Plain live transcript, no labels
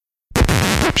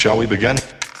Shall we begin?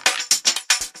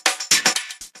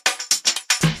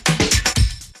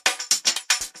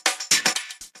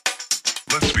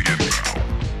 Let's begin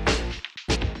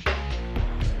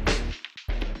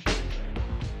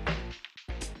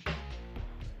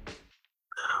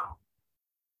now.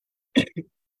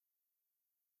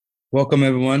 Welcome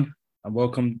everyone, and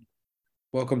welcome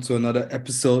to another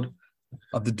episode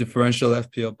of the Differential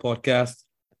FPL podcast.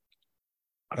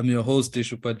 I'm your host,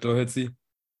 Deshupa Doherty,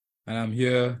 and I'm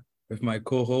here with my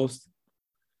co-host,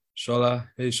 Shola.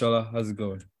 Hey Shola, how's it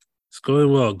going? It's going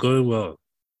well.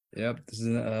 Yep. This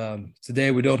is,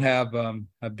 today we don't have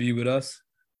Habib with us.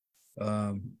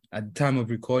 At the time of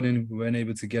recording, we weren't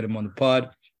able to get him on the pod.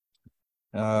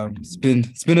 It's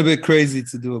been a bit crazy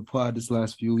to do a pod this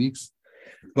last few weeks,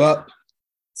 but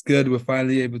it's good. We're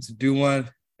finally able to do one.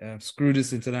 Screw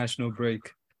this international break.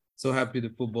 So happy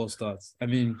the football starts. I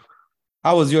mean,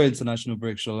 how was your international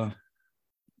break, Shola?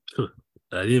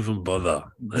 I didn't even bother.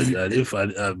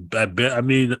 I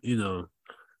mean,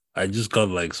 I just got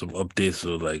like some updates,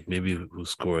 so like maybe who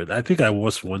scored. I think I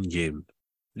watched one game.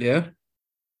 Yeah?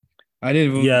 I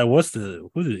didn't even... Yeah,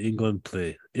 who did England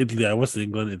play? Italy. I watched the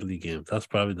England-Italy game. That's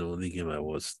probably the only game I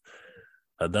watched.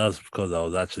 And that's because I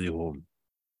was actually home.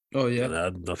 Oh, yeah? And I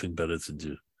had nothing better to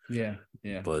do. Yeah.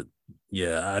 But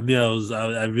yeah, I mean,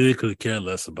 I really could care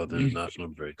less about the international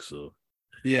break, so.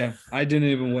 Yeah, I didn't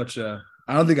even watch I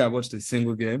don't think I watched a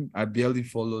single game. I barely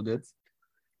followed it.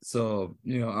 So,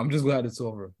 I'm just glad it's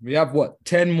over. We have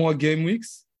 10 more game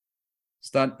weeks?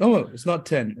 No, it's not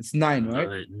 10. It's 9,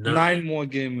 right? 9 more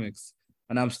game weeks.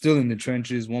 And I'm still in the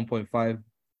trenches, 1.3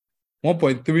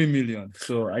 million.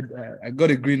 So I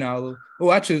got a green arrow.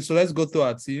 Oh, actually, so let's go through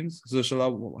our teams. So,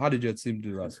 how did your team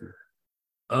do last week?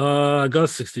 I got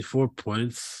 64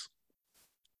 points.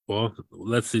 Well,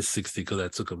 let's say 60 because I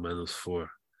took a -4.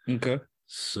 Okay.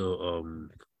 So,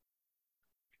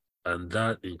 and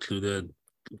that included,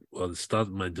 the start,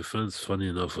 my defense, funny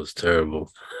enough, was terrible.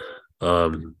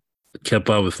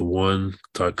 Kepa with 1,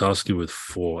 Tarkowski with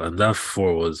 4, and that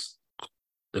 4 was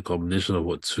a combination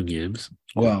of 2 games?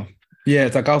 Wow. Yeah,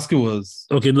 Tarkowski was...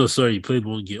 Okay, no, sorry, he played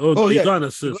 1 game. Oh he got an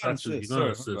assist, actually. He got an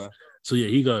assist. Okay. So, yeah,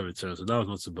 he got a return, so that was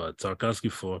not too bad. Tarkowski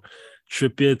 4,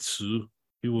 Trippier 2.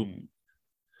 He will...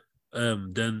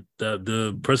 Then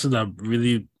the person that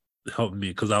really helped me,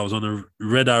 because I was on a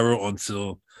red arrow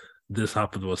until this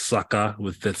happened, was Saka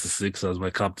with 36 as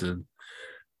my captain.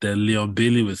 Then Leon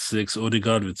Bailey with 6,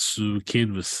 Odegaard with 2,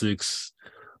 Kane with 6,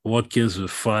 Watkins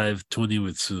with 5, Tony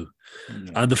with 2.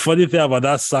 And the funny thing about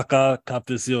that Saka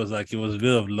captaincy was like it was a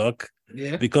bit of luck.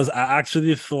 Yeah. Because I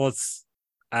actually thought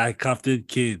I captained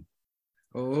Kane.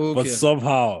 Oh, okay. But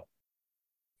somehow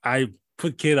I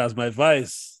put Kane as my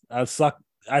vice. I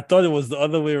thought it was the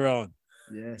other way around.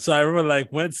 Yeah. So I remember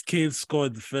like once Kane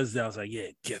scored the first day, I was like, yeah,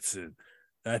 it gets in.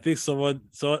 And I think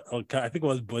I think it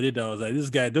was Buddy that was like, this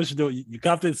guy, don't you know, you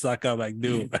captain Saka? I'm like,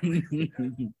 no.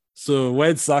 So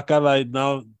when Saka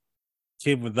now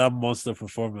came with that monster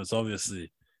performance,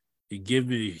 obviously, he gave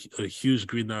me a huge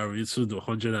green arrow into the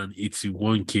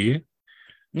 181k.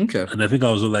 Okay. And I think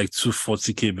I was on like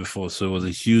 240k before, so it was a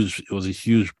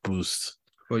huge boost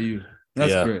for you.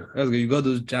 That's great. That's good. You got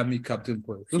those jammy captain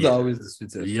points. Those are always the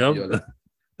sweetest. Yep.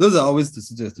 Those are always the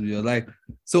sweetest to you. Like,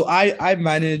 so I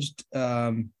managed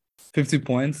 50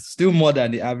 points, still more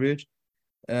than the average.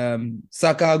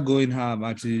 Saka going ham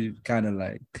actually kind of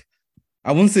like,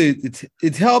 I wouldn't say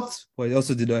it helped, but it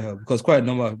also did not help because quite a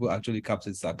number of people actually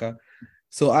captured Saka.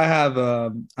 So I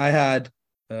had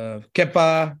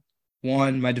Kepa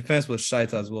 1. My defense was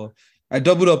shite as well. I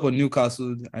doubled up on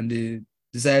Newcastle and they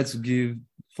decided to give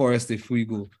Forest a free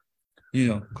goal.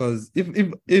 Because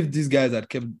if these guys had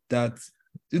kept that,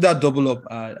 if that double up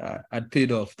had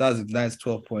paid off, that's a nice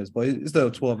 12 points. But instead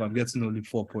of 12, I'm getting only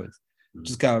 4 points.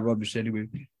 Just kind of rubbish anyway.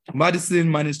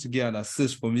 Madison managed to get an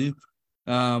assist for me.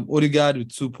 Odegaard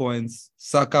with 2 points,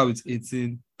 Saka with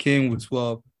 18, Kane with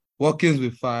 12, Watkins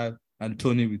with 5, and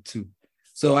Tony with 2.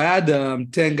 So I had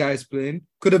 10 guys playing.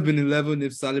 Could have been 11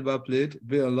 if Saliba played. A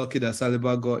bit unlucky that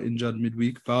Saliba got injured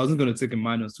midweek, but I wasn't going to take a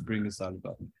minus to bring in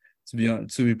Saliba,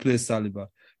 to replace Saliba.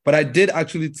 But I did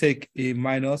actually take a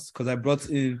minus because I brought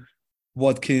in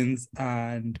Watkins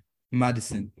and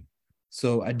Madison.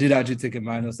 So I did actually take a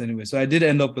minus anyway. So I did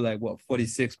end up with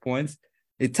 46 points.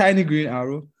 A tiny green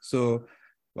arrow. So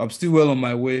I'm still well on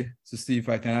my way to see if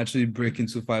I can actually break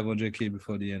into 500k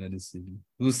before the end of the season.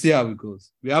 We'll see how it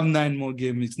goes. We have 9 more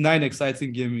game weeks, 9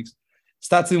 exciting game weeks,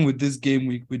 starting with this game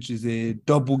week, which is a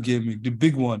double game week, the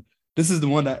big one. This is the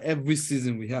one that every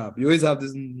season we have. You always have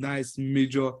this nice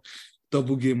major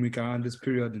double game week around this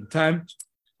period in time.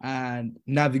 and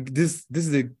this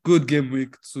is a good game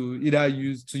week to either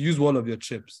use one of your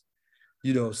chips.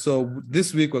 So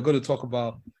this week we're going to talk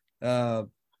about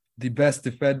the best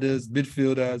defenders,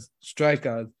 midfielders,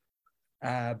 strikers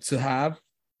to have.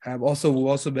 We'll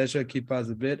also measure keepers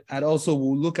a bit, and also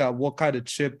we'll look at what kind of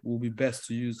chip will be best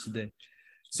to use today.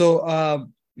 So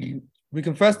we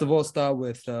can first of all start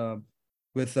with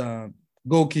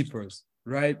goalkeepers,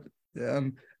 right?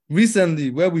 Recently,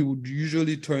 where we would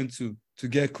usually turn to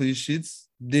get clean sheets,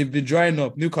 they've been drying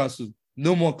up. Newcastle,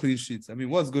 no more clean sheets. I mean,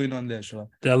 what's going on there, Shaw?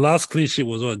 Their last clean sheet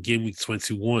was on game week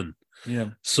 21. Yeah.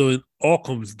 So in all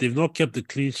comes, they've not kept the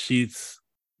clean sheets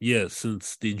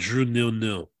since they drew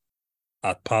 0-0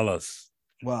 at Palace.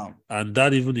 Wow. And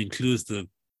that even includes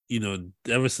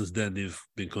ever since then, they've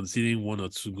been conceding 1 or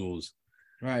 2 goals.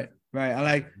 Right.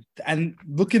 And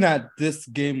looking at this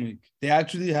game week, they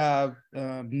actually have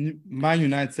Man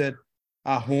United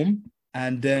at home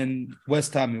and then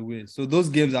West Ham away. So those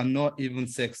games are not even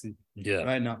sexy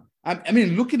right now. I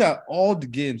mean, looking at all the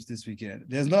games this weekend,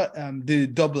 there's not the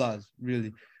doublers,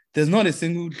 really. There's not a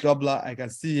single doubler I can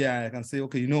see here. I can say,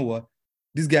 okay, you know what?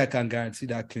 This guy can guarantee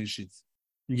that clean sheet.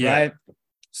 Yeah. Right?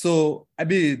 So, I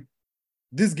mean,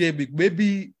 this game week,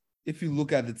 maybe if you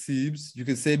look at the teams, you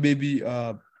can say maybe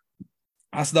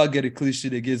Arsenal get a clean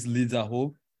sheet against Leeds at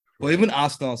home. But even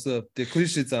Arsenal, so the clean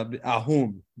sheets are at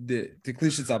home. The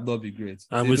clean sheets have not been great.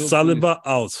 And with Saliba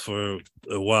out for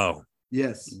a while.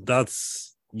 Yes.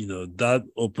 That's, that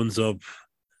opens up,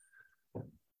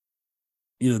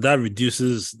 that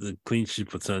reduces the clean sheet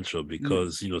potential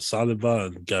because, Saliba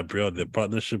and Gabriel, their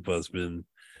partnership has been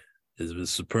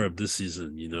superb this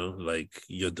season, like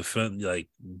your defense, like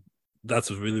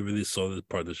that's a really, really solid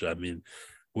partnership. I mean,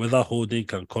 whether Holding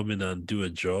can come in and do a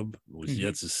job was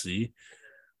yet to see.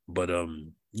 But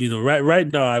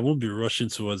right now I won't be rushing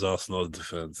towards Arsenal's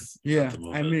defense. Yeah,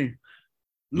 I mean,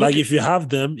 like if you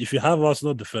have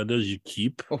Arsenal defenders, you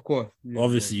keep. Of course. Yeah,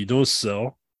 obviously, you don't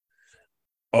sell.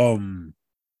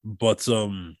 But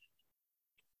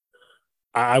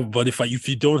if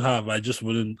you don't have, I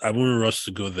wouldn't rush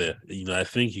to go there. I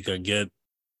think you can get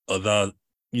other.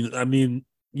 I mean,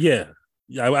 yeah.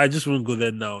 I just wouldn't go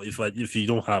there now if you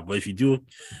don't have, but if you do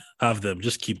have them,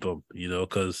 just keep them.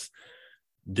 Because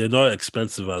they're not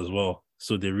expensive as well,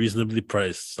 so they're reasonably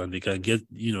priced, and they can get.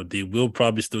 They will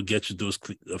probably still get you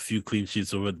a few clean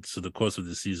sheets over the course of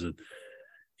the season.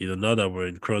 Now that we're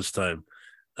in crunch time.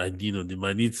 And there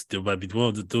might be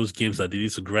one of those games that they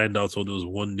need to grind out all those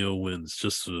 1-0 wins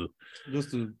just to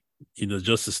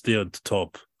stay on the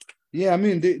top. Yeah, I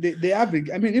mean they have.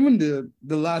 I mean, even the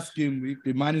last game week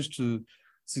they managed to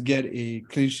get a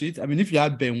clean sheet. I mean, if you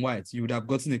had Ben White, you would have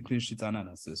gotten a clean sheet and an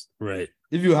assist. Right.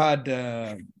 If you had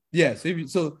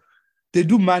so they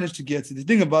do manage to get it. The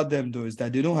thing about them though is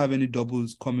that they don't have any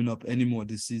doubles coming up anymore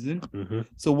this season. Mm-hmm.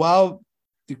 So while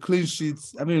the clean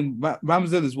sheets, I mean,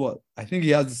 Ramsdale is what? I think he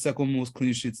has the second most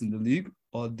clean sheets in the league,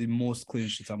 or the most clean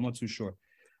sheets. I'm not too sure.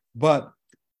 But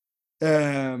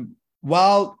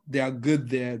while they are good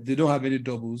there, they don't have any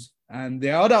doubles. And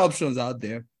there are other options out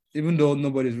there, even though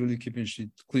nobody's really keeping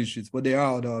clean sheets, but there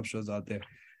are other options out there.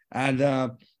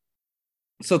 And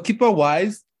so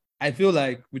keeper-wise, I feel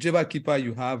like whichever keeper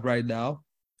you have right now,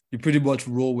 you pretty much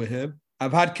roll with him.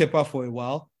 I've had Kepa for a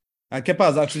while, and Kepa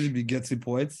has actually been getting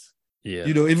points. Yeah.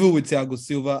 Even with Thiago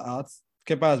Silva out,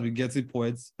 Kepa has been getting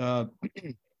points.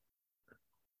 He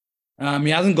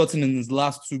hasn't gotten in his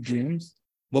last 2 games,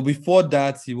 but before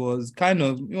that, he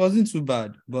wasn't too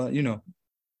bad. But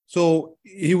so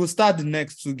he will start the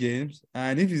next 2 games,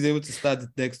 and if he's able to start the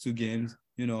next 2 games,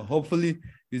 hopefully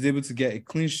he's able to get a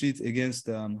clean sheet against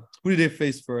who did they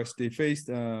face first? They faced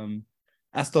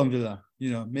Aston Villa.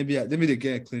 Maybe they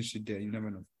get a clean sheet there. You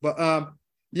never know. But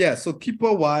yeah, so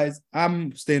keeper-wise,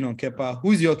 I'm staying on Kepa.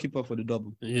 Who's your keeper for the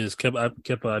double? Yes,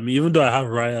 Kepa. I mean, even though I have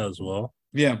Raya as well.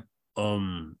 Yeah.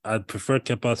 I'd prefer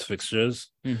Kepa's fixtures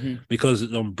because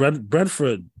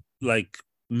Brentford, like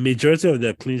majority of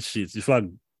their clean sheets, in fact,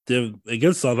 they're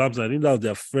against Southampton. I think that was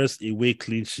their first away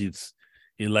clean sheets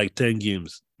in like 10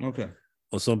 games. Okay.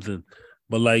 Or something.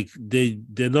 But like they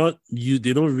don't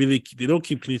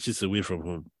keep clean sheets away from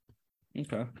home.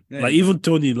 Okay. Yeah, like even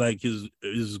Tony, like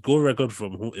his goal record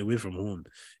from home, away from home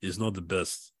is not the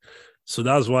best. So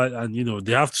that's why, and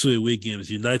they have 2 away games,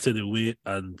 United away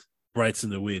and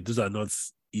Brighton away. Those are not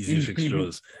easy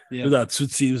fixtures. Yeah. Those are 2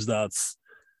 teams that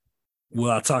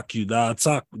will attack you, that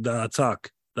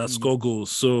score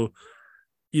goals. So,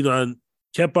 and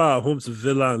Kepa at home to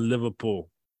Villa and Liverpool.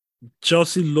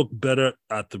 Chelsea look better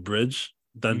at the bridge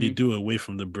than they do away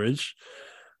from the bridge.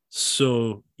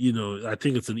 So, I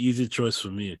think it's an easy choice for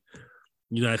me.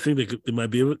 I think they might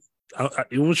be able,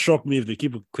 it won't shock me if they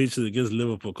keep a clean sheet against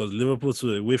Liverpool because Liverpool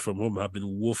to away from home have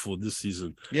been woeful this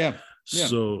season. Yeah.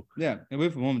 So away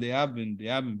from home they have been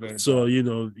very so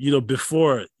bad.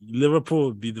 before Liverpool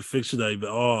would be the fixture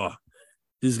that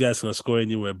these guys can score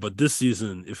anywhere. But this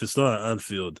season, if it's not at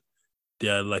Anfield, they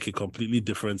are like a completely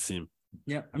different team.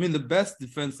 Yeah, I mean the best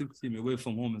defensive team away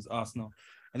from home is Arsenal.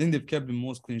 I think they've kept the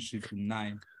most clean sheets with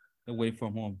 9 away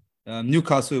from home.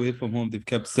 Newcastle away from home they've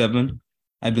kept 7,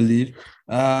 I believe.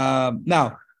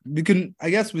 Now I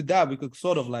guess with that we could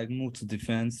sort of like move to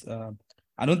defense.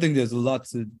 I don't think there's a lot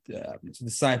to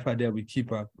decipher there with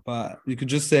keeper, but you could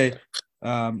just say,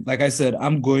 like I said,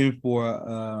 I'm going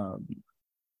for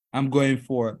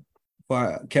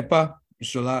Kepa.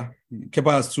 Shola.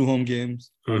 Kepa has 2 home games.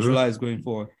 Shola is going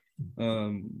for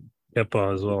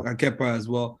Kepa as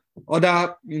well.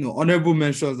 Other, honorable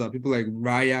mentions are people like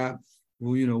Raya,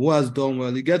 who has done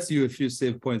well. He gets you a few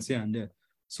save points here and there.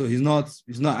 So he's not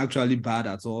actually bad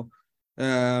at all.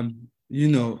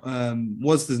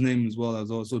 What's his name as well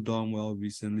has also done well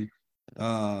recently.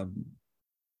 I'm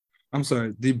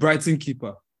sorry, the Brighton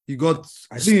keeper. He got,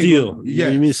 I think Steele.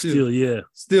 You mean Steele, yeah.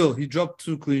 Still, he dropped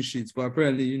 2 clean sheets, but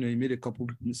apparently, he made a couple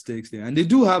mistakes there. And they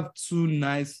do have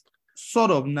 2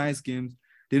 sort of nice games.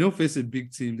 They don't face a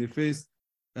big team. They face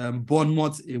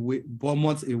Bournemouth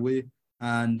away,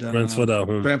 and Brentford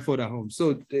at home.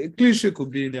 So the clean sheet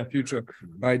could be in their future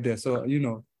right there. So, I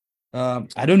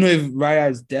don't know if Raya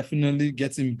is definitely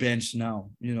getting benched now.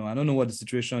 I don't know what the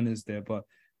situation is there, but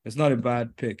it's not a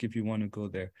bad pick if you want to go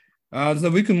there. So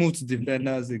we can move to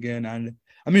defenders again. And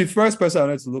I mean, first person I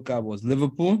wanted to look at was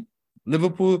Liverpool.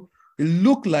 Liverpool, it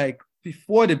looked like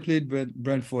before they played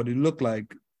Brentford, it looked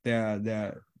like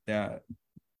they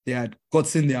had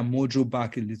gotten their mojo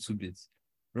back a little bit,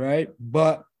 right?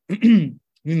 But,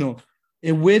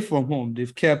 away from home,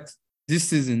 this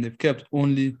season, they've kept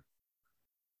only,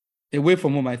 away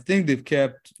from home, I think they've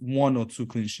kept 1 or 2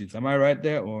 clean sheets. Am I right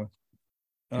there? Or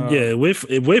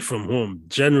away from home,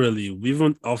 generally,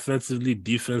 even offensively,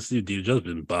 defensively, they've just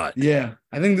been bad. Yeah,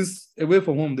 I think this away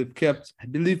from home, they've kept, I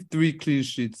believe, 3 clean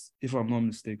sheets, if I'm not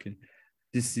mistaken,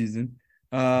 this season.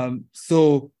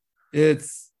 So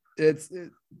it's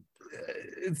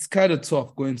kind of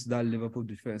tough going to that Liverpool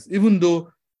defense, even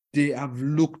though they have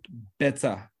looked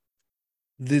better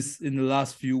in the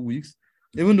last few weeks.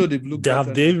 Even though they've looked better.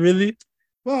 Have they really?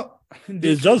 Well,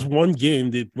 it's just one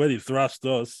game where they thrashed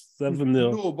us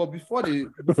 7-0. No, but before they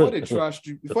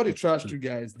trashed you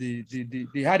guys, they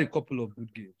had a couple of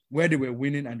good games where they were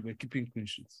winning and were keeping clean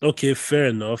sheets. Okay, fair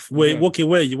enough. When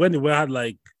they had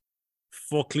like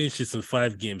 4 clean sheets in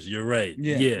 5 games, you're right.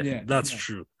 Yeah, that's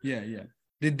true. Yeah.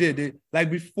 They did. They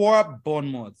like before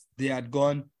Bournemouth, they had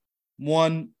gone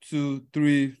 1, 2,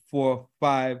 3, 4,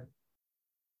 5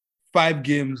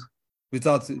 games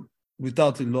without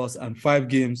a loss and 5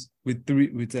 games with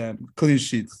clean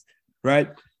sheets, right?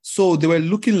 So they were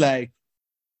looking like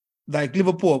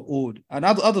Liverpool of old. And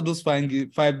out of those 5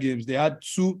 games, they had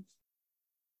 2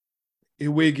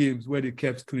 away games where they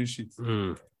kept clean sheets.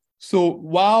 So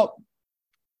while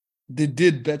they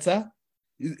did better,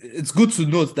 it's good to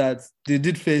note that they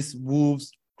did face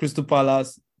Wolves, Crystal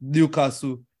Palace,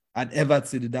 Newcastle, and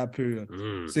Everton in that period.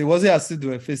 So it wasn't as if they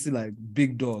were facing like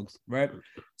big dogs, right?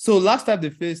 So last time they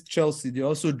faced Chelsea, they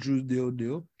also drew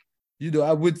 0-0.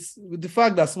 With the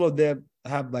fact that some of them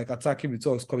have like attacking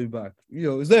returns coming back,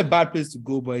 it's not a bad place to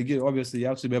go. But again, obviously, you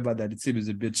have to remember that the team is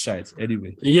a bit shite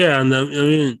anyway. Yeah, and I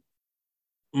mean,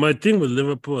 my thing with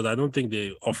Liverpool, I don't think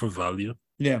they offer value.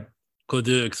 Yeah, because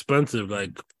they're expensive.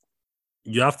 Like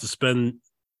you have to spend.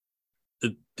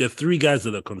 There are 3 guys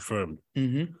that are confirmed.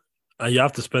 And you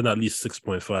have to spend at least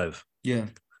 6.5. Yeah.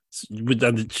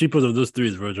 And the cheapest of those 3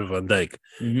 is Virgil van Dijk.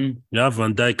 You have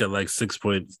Van Dijk at like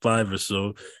 6.5 or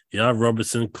so. You have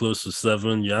Robertson close to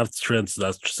 7. You have Trent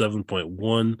that's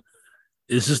 7.1.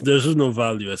 There's just no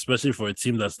value, especially for a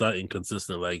team that's that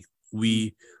inconsistent. Like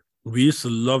we used to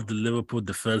love the Liverpool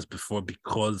defense before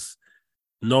because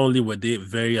not only were they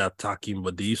very attacking,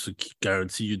 but they used to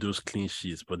guarantee you those clean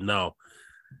sheets. But now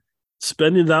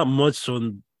spending that much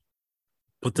on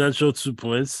potential 2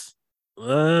 points.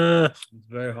 It's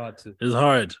very hard to. It's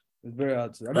hard. It's very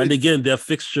hard to. And again, their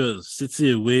fixtures: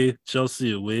 City away,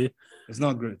 Chelsea away. It's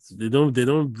not great. They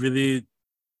don't really.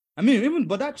 I mean,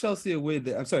 but that Chelsea away.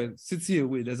 City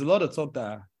away. There's a lot of talk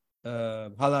that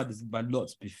Haaland might not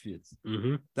be fit.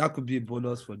 That could be a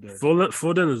bonus for them.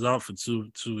 Foden is out for two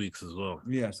weeks as well.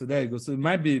 Yeah, so there you go. So it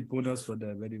might be a bonus for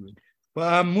them anyway.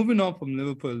 But moving on from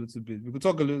Liverpool a little bit, we could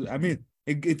talk a little. I mean,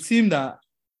 a team that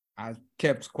has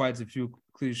kept quite a few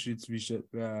clean sheets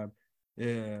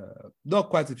Yeah, not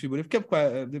quite a few, but they've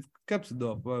kept it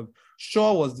up.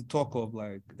 Shaw was the talk of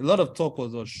like a lot of talk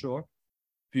was on Shaw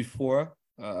before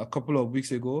a couple of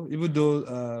weeks ago. Even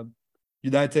though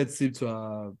United seem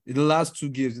to in the last 2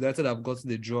 games, United have gotten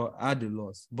the draw and the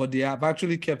loss, but they have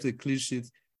actually kept a clean sheet.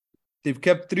 They've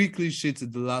kept 3 clean sheets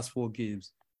in the last 4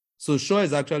 games. So Shaw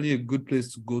is actually a good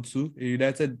place to go to. A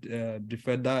United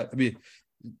defender. I mean,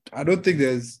 I don't think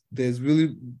there's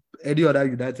really any other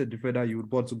United defender you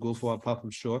would want to go for apart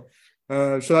from Shaw.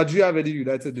 Shaw, do you have any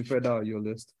United defender on your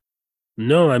list?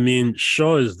 No, I mean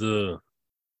Shaw he's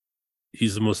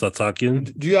the most attacking.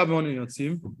 Do you have one in your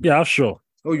team? Yeah, I have Shaw.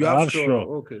 Oh, you I have have Shaw.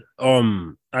 Shaw. Okay.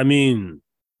 I mean,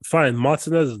 fine.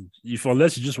 Martinez,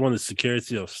 unless you just want the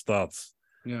security of starts,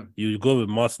 Yeah. you go with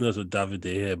Martinez or David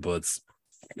De Gea, but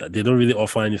they don't really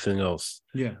offer anything else.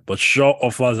 Yeah. But Shaw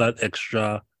offers that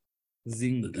extra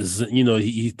Zing.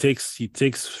 he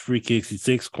takes free kicks, he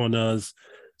takes corners,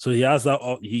 so he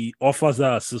offers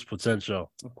that assist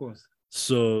potential. Of course.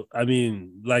 So I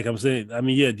mean, like I'm saying,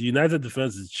 the United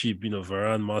defense is cheap.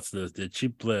 Varane, Martinez, they're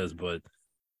cheap players, but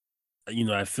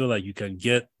I feel like you can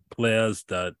get players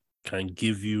that can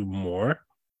give you more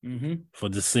for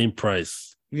the same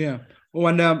price. Yeah. Oh,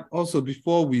 and also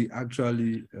before we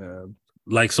actually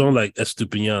like someone like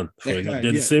Estupiñán, for example,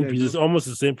 they're the same. It's almost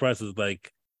the same price as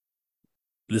like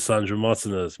Lisandro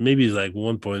Martinez. Maybe it's like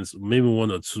 1 point, maybe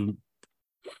 1 or 2.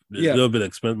 A little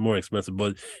bit more expensive,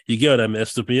 but you get what I mean.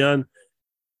 Estupiñán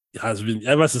has been,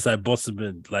 ever since I bought him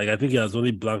in, like I think he has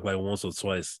only blanked like once or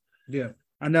twice. Yeah.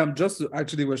 And just to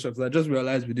actually wish up, I just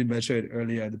realized we didn't mention it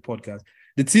earlier in the podcast.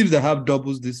 The teams that have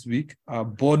doubles this week are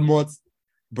Bournemouth,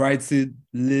 Brighton,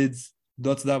 Leeds,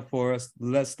 Nottingham Forest,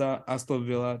 Leicester, Aston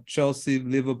Villa, Chelsea,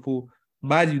 Liverpool,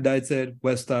 Man United,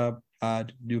 West Ham,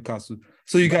 and Newcastle.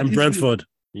 So you can Brentford.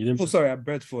 At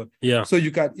Brentford. Yeah. So you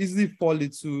can easily fall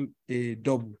into a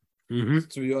double.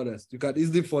 To be honest, you can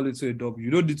easily fall into a double.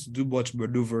 You don't need to do much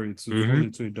maneuvering to fall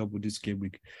into a double this game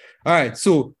week. All right,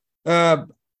 so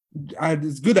and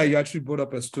it's good that you actually brought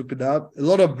up Estupiñán. A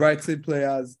lot of Brighton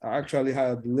players are actually high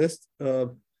on the list.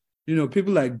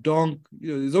 People like Dunk,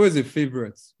 there's always a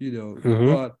favorite,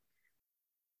 but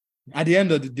at the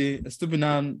end of the day,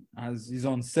 Estupiñán he's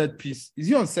on set piece. Is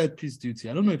he on set piece duty?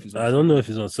 I don't know if he's on I don't know if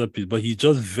he's on set piece, but he's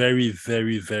just very,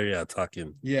 very, very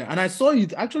attacking. Yeah, and I saw he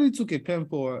actually took a pen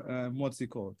for what's it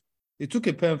called? He took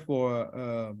a pen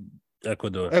for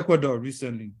Ecuador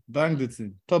recently. Banged it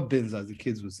in. Top bins, as the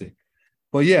kids would say.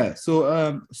 But yeah,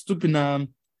 so Estupiñán,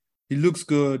 he looks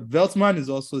good. Veltman is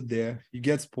also there. He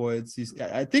gets points.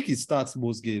 I think he starts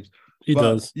most games. He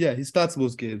does. Yeah, he starts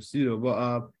most games,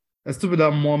 but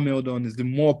Estupiñán more mailed on is the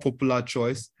more popular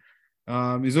choice.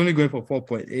 He's only going for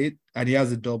 4.8 and he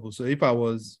has a double. So if I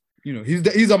was,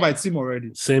 he's on my team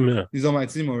already. Same here. He's on my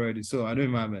team already, so I don't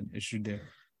even have an issue there.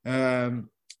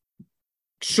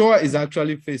 Shaw is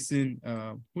actually facing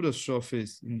who does Shaw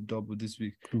face in double this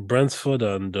week? Brentford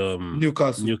and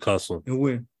Newcastle. A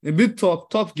win. A bit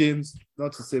tough games,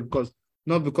 not to say because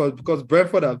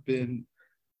Brentford have been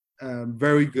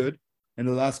very good in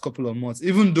the last couple of months,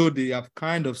 even though they have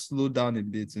kind of slowed down a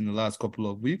bit in the last couple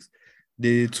of weeks.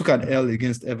 They took an L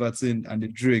against Everton and they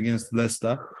drew against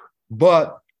Leicester,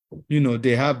 but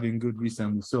they have been good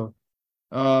recently. So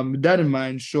with that in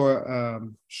mind,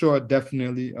 Shaw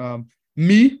definitely.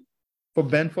 Me, for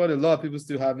Brentford, a lot of people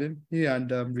still have him. He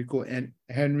and Rico and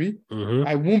Henry.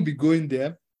 I won't be going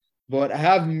there, but I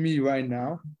have me right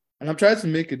now. And I'm trying to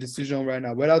make a decision right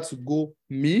now whether to go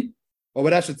me or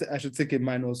whether I should take a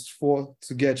 -4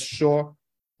 to get Shaw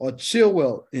or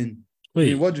Chilwell in.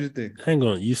 Wait, what do you think? Hang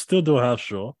on. You still don't have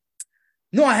Shaw?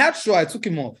 No, I had Shaw. I took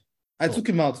him off. I took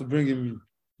him out to bring him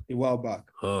in a while back.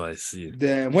 Oh, I see.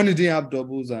 Then when he didn't have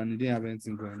doubles and he didn't have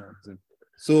anything going on.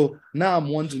 So now I'm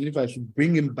wondering if I should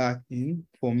bring him back in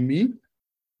for me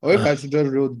or if I should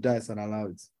just roll the dice and allow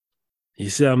it. You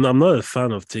see, I'm not a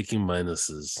fan of taking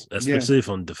minuses, especially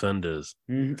from defenders.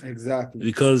 Exactly.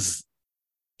 Because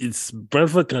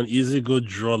Brentford can easily go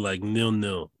draw like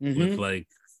 0-0 with like,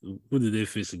 who did they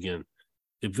face again?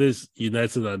 They face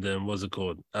United and then what's it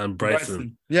called? And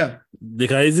Brighton. Yeah. They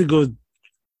can easily go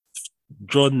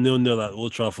draw 0-0 at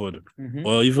Old Trafford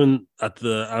or even at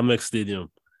the Amex Stadium.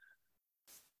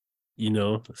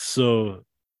 So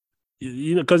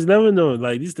because you never know.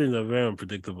 Like these things are very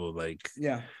unpredictable. Like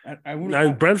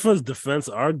and Brentford's defense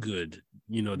are good.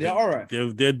 They're all right.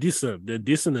 They're decent. They're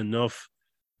decent enough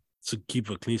to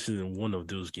keep a clean sheet in one of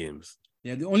those games.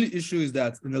 Yeah. The only issue is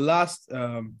that in the last,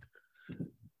 I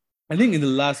think in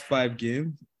the last 5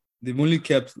 games, they've only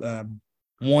kept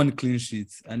 1 clean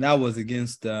sheet, and that was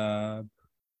against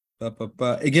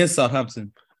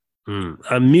Southampton.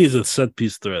 And me is a set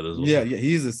piece threat as well. Yeah,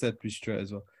 he's a set piece threat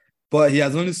as well. But he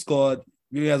has only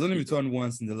returned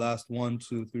once in the last 1,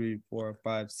 2, 3, 4,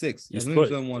 5, 6. He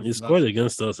scored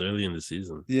against us early in the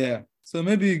season. Yeah. So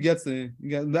maybe he gets that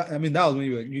was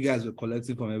when you guys were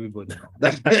collecting from everybody.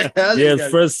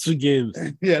 First 2 games.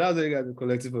 Yeah, that's when you guys were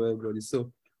collecting from everybody.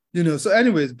 So, so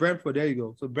anyways, Brentford, there you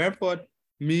go. So Brentford,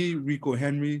 me, Rico,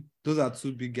 Henry, those are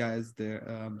 2 big guys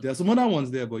there. There are some other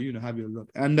ones there, but have your look.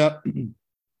 And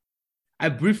I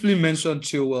briefly mentioned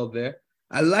Chilwell there.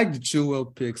 I like the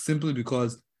Chilwell pick simply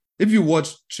because if you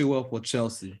watch Chilwell for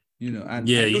Chelsea, and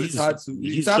it's hard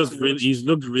to. He's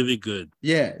looked really good.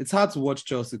 Yeah, it's hard to watch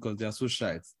Chelsea because they are so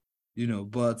shite,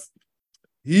 But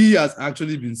he has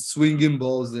actually been swinging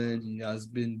balls in. He has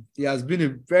been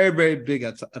a very, very big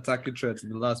attacking threat in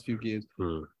the last few games.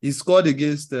 He scored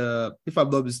against, if I'm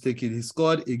not mistaken, he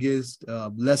scored against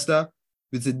Leicester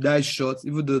with a nice shot,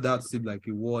 even though that seemed like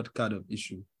a word kind of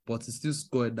issue. But he still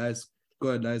scored a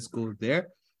nice goal there.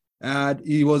 And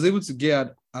he was able to get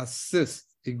an assist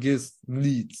against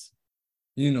Leeds,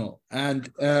 and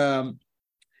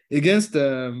against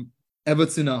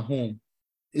Everton at home,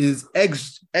 his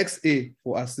XA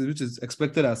for assist, which is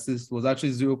expected assist, was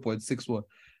actually 0.61,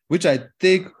 which I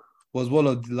think was one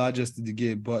of the largest in the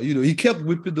game. But, he kept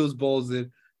whipping those balls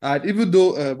in. And even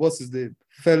though, what's his name?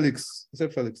 Felix. Is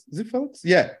it Felix? Is it Felix?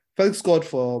 Yeah. Felix scored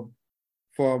from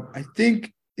I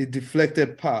think, a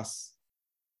deflected pass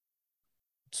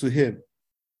to him.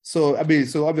 So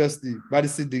obviously,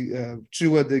 Madison,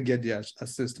 Chilwell did get the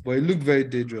assist, but it looked very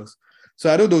dangerous.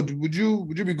 So I don't know. Would you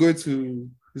be going to?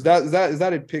 Is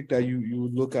that a pick that you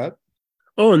would look at?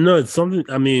 Oh no, it's something.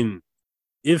 I mean,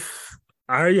 if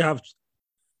I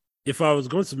was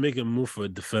going to make a move for a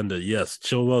defender, yes,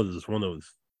 Chilwell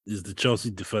is the Chelsea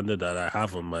defender that I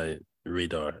have on my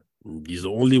radar. He's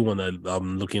the only one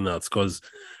I'm looking at because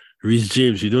Reece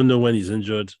James, you don't know when he's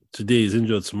injured. Today he's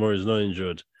injured, tomorrow he's not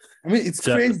injured. I mean, it's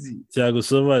crazy. Thiago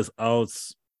Silva is out,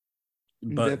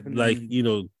 but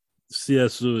Definitely.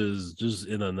 CSU is just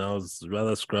in and out,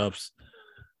 rather scraps.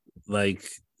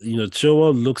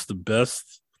 Chilwell looks the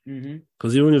best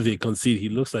because even if they concede, he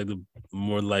looks like the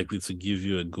more likely to give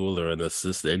you a goal or an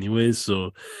assist anyway.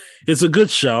 So it's a good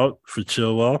shout for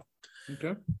Chilwell.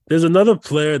 Okay. There's another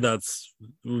player that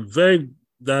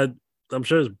I'm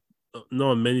sure is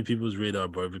not on many people's radar,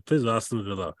 but he plays with Aston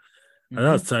Villa. And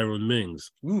that's Tyrone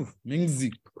Mings. Ooh,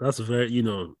 Mingsy. That's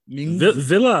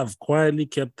Villa have quietly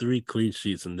kept 3 clean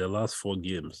sheets in their last 4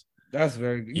 games. That's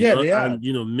very good. Yeah, they have.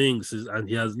 And, Mings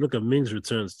Mings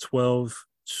returns 12,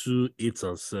 2, 8,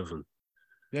 and 7.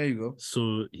 There you go.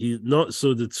 So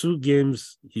the 2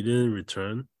 games he didn't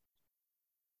return.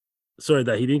 Sorry,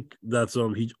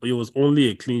 it was only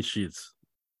a clean sheet.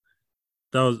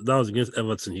 That was against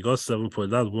Everton. He got 7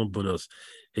 points. That was 1 bonus.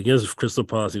 Against Crystal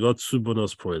Palace, he got 2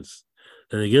 bonus points.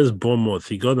 And against Bournemouth,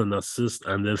 he got an assist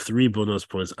and then 3 bonus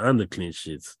points and a clean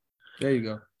sheet. There you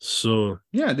go. So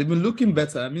yeah, they've been looking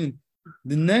better. I mean,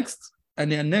 their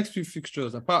next few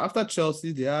fixtures, after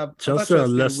Chelsea, they have Chelsea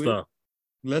and Leicester.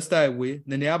 Leicester away.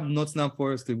 Then they have Nottingham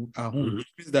Forest at home,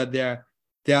 which means that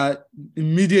their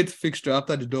immediate fixture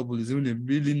after the double is even a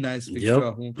really nice fixture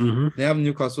at home. They have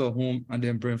Newcastle at home and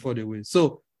then Brentford away.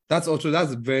 So that's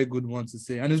a very good one to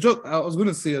say. And it's just, I was going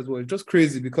to say as well, it's just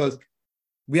crazy because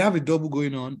we have a double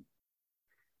going on.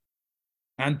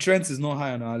 And Trent is not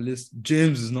high on our list.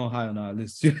 James is not high on our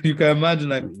list. You can imagine,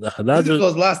 this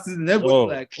was last season.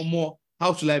 Everybody was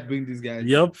how should I bring these guys?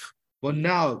 Yep. But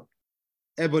now,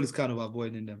 everybody's kind of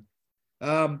avoiding them.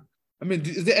 I mean,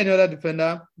 is there any other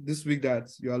defender this week that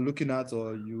you are looking at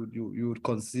or you would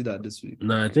consider this week?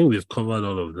 No, I think we've covered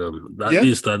all of them. At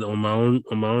least on my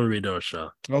own radar, Sha.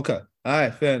 Okay. All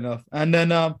right, fair enough. And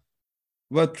then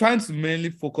we're trying to mainly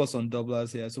focus on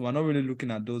doublers here. So we're not really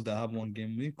looking at those that have 1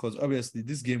 game week because obviously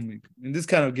in this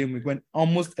kind of game week, when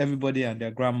almost everybody and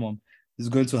their grandmom is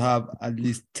going to have at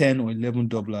least 10 or 11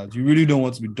 doublers, you really don't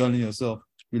want to be dulling yourself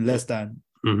with less than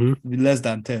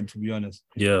 10, to be honest.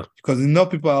 Yeah. Because enough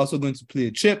people are also going to play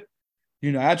a chip.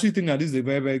 I actually think that this is a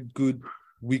very, very good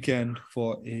weekend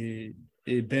for a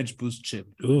bench boost chip.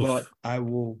 Oof. But I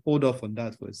will hold off on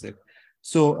that for a sec.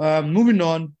 So moving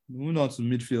on to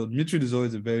midfield. Midfield is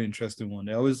always a very interesting one.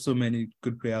 There are always so many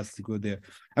good players to go there.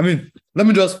 I mean, let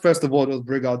me just first of all just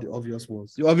break out the obvious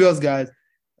ones. The obvious guys,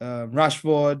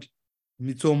 Rashford,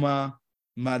 Mitoma,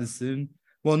 Maddison.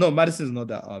 Well, no, Maddison is not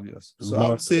that obvious. So I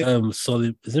would say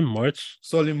solid. Is it March?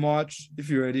 Solid March, if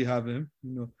you already have him.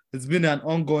 It's been an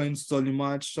ongoing solid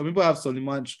March. Some people have solid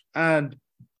March and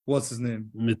what's his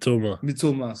name?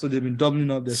 Mitoma. So they've been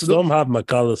doubling up there. Some have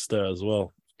McAllister as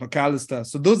well. McAllister.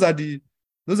 So those are the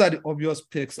obvious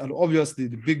picks, and obviously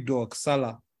the big dog,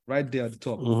 Salah, right there at the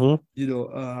top.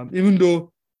 Mm-hmm. Even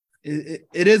though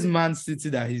it is Man City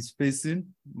that he's facing,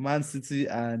 Man City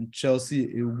and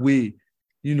Chelsea away,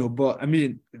 but I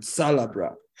mean, it's Salah,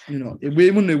 bro.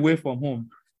 Even away from home,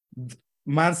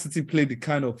 Man City play the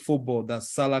kind of football that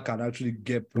Salah can actually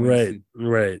get points in.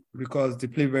 Right. Because they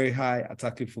play very high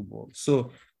attacking football.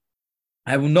 So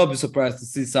I will not be surprised to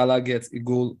see Salah get a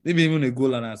goal, maybe even a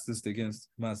goal and assist against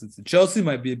Man City. Chelsea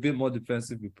might be a bit more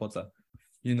defensive with Potter,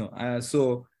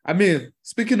 So, I mean,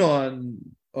 speaking on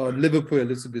Liverpool a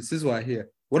little bit, this is why I hear.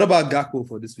 What about Gakpo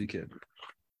for this weekend?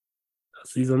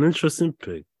 He's an interesting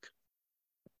pick.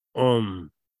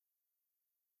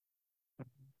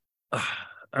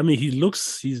 I mean, he's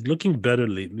looking better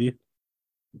lately.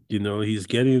 He's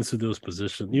getting into those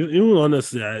positions. Even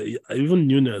honestly, even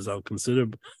Nunes, I'll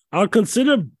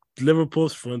consider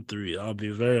Liverpool's front three. I'll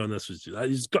be very honest with you.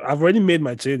 I've already made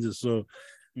my changes, so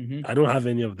I don't have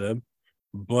any of them.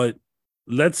 But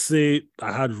let's say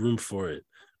I had room for it.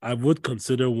 I would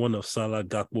consider one of Salah,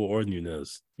 Gakpo, or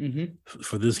Nunes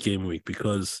for this game week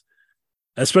because,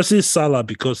 especially Salah,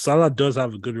 because Salah does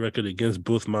have a good record against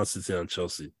both Man City and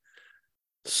Chelsea.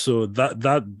 So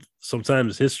that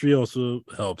sometimes history also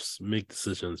helps make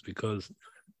decisions because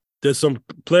there's some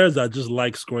players that just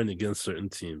like scoring against certain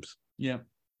teams. Yeah.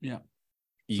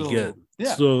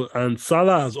 So and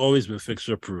Salah has always been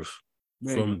fixture proof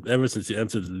ever since he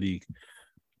entered the league.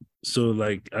 So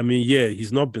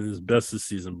he's not been his best this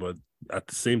season, but at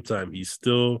the same time he's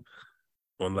still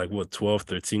on 12,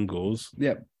 13 goals.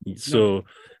 Yeah. So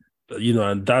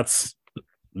and that's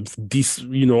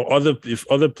if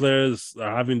other players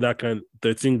are having that kind of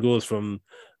 13 goals from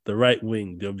the right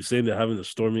wing, they'll be saying they're having a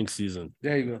storming season.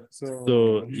 There you go.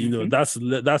 So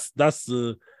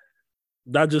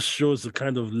that just shows the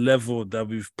kind of level that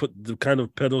we've put, the kind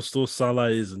of pedestal Salah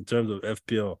is in terms of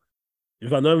FPL. In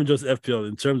fact, not even just FPL,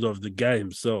 in terms of the guy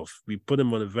himself, we put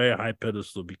him on a very high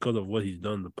pedestal because of what he's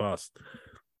done in the past.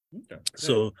 Okay.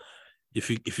 So if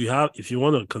you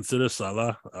want to consider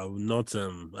Salah, I would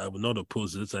not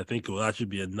oppose it. I think it will actually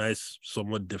be a nice,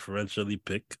 somewhat differentially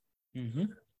pick.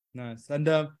 Nice. And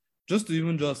just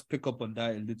to pick up on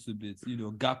that a little bit,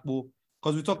 Gakpo,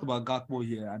 because we talked about Gakpo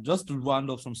here, and just to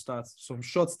round up some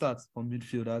short stats from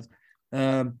midfielders.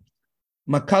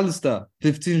 McAllister,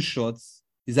 15 shots.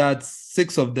 He's had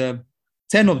 6 of them,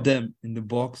 10 of them in the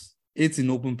box, 8 in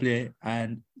open play,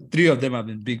 and 3 of them have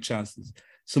been big chances.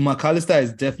 So McAllister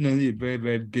is definitely a very,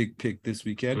 very big pick this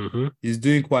weekend. He's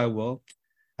doing quite well.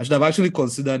 I should have actually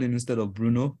considered him instead of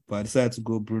Bruno, but I decided to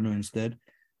go Bruno instead,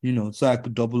 so I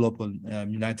could double up on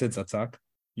United's attack.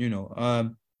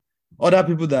 Other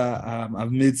people that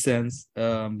have made sense.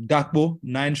 Gakpo,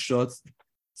 9 shots,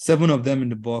 7 of them in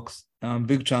the box,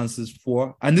 big chances,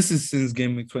 4. And this is since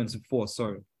game week 24,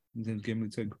 since game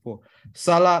week 24.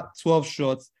 Salah, 12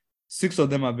 shots, 6 of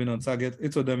them have been on target,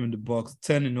 8 of them in the box,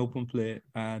 10 in open play,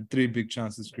 and 3 big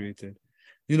chances created.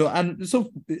 And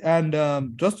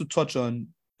just to touch on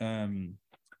Aston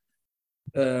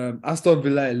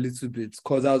Villa a little bit,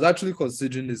 because I was actually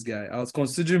considering this guy. I was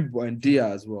considering Buendia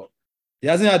as well. He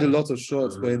hasn't had a lot of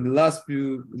shots, but in the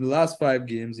last 5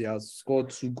 games, he has scored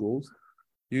 2 goals.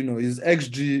 His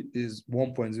XG is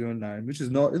 1.09, which is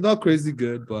not crazy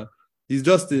good, but he's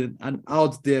just an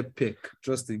out there pick,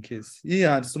 just in case. He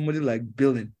had somebody like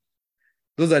Billing.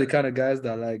 Those are the kind of guys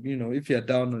that, if you're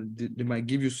down, they might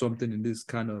give you something in this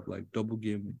kind of double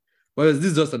game. But this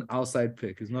is just an outside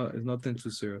pick. It's nothing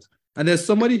too serious. And there's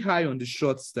somebody high on the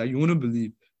shots that you wouldn't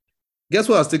believe. Guess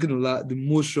what? I was taking the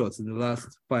most shots in the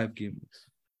last 5 games.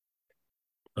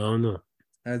 I don't know.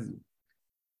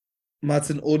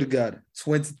 Martin Odegaard,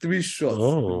 23 shots in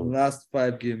the last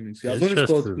 5 games. He has only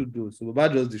scored 2 goals. So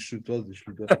Baba does the shoot. He don't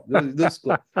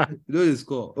score. He don't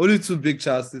score. Only 2 big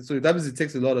chances. So that means he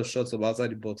takes a lot of shots from outside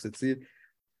the box.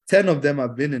 10 of them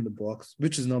have been in the box,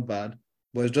 which is not bad.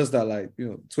 But it's just that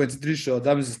 23 shots,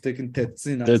 that means he's taking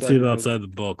 13 outside the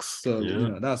box. So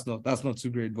that's not too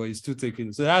great, but he's still taking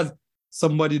it. So that's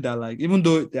somebody that even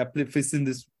though they're facing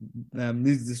this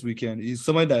Leeds this weekend, he's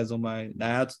somebody that is that I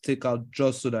had to take out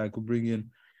just so that I could bring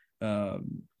in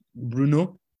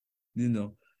Bruno.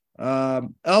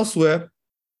 Elsewhere,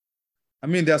 I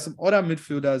mean, there are some other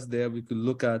midfielders there we could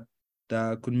look at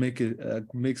that could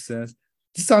make sense.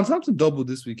 Did Southampton double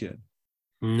this weekend?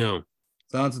 No.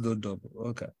 Southampton don't double.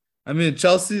 Okay. I mean,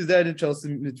 Chelsea, is there any Chelsea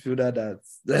midfielder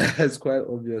that's quite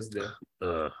obvious there?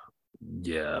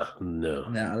 Yeah, no.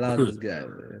 Nah, allow this guy,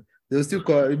 man. They'll still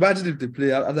call. Imagine if they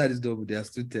play after this double, they are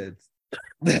still 10th.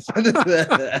 Still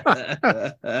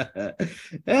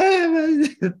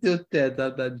 10th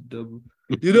after the double.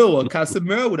 You know what?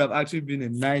 Casemiro would have actually been a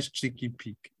nice cheeky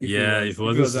pick. If he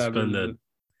wasn't suspended.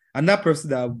 And that person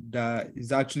that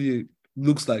is actually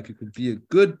looks like it could be a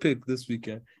good pick this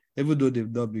weekend, even though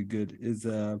they've not been good, is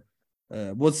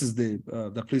what's his name?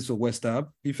 That plays for West Ham.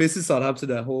 He faces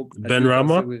Southampton at home. Ben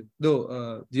Rama?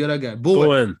 No, the other guy,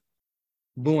 Bowen.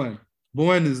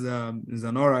 Bowen is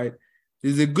an all right.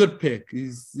 He's a good pick.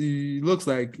 He looks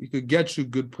like he could get you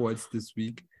good points this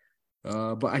week.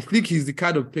 But I think he's the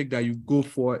kind of pick that you go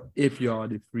for if you're on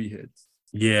the free hits.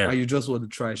 Yeah. And you just want to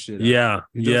try shit out. Yeah.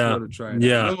 You just want to try it out. You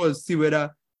just want to see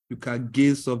whether you can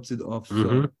gain something off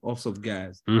some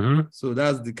guys. So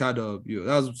that's the kind of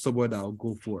that's someone that I'll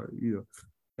go for.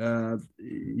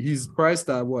 He's priced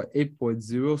at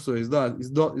 8.0, so it's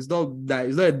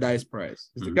not a nice price.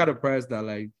 It's the kind of price that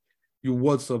like you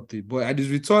want something, but at his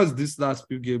returns this last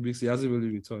few game weeks, he hasn't really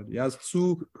returned. He has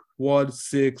 2, 1,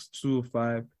 6, 2,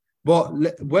 5. But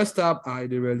West Ham are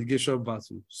in a relegation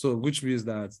battle, so which means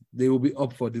that they will be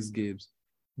up for these games.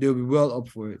 They'll be well up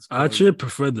for it. I actually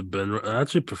prefer Ben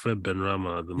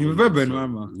Rama at the moment. You prefer Ben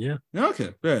Rama? Yeah.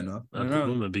 Okay, fair enough. At the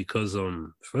moment, because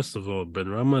first of all, Ben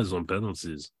Rama is on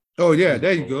penalties. Oh yeah,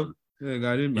 there you go.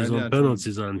 Yeah, he's on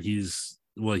penalties, and he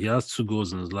has 2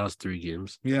 goals in his last 3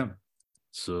 games. Yeah.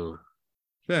 So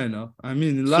fair enough. I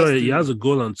mean, he has a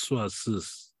goal and 2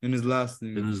 assists in his last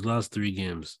 3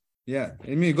 games. Yeah, I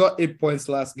mean, he got 8 points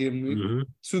last game week.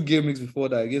 2 game weeks before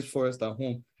that against Forest at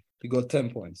home, he got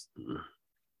 10 points.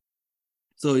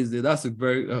 So that's a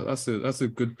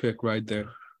good pick right there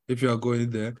if you are going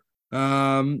there.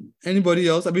 Anybody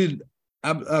else? I mean,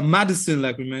 Madison,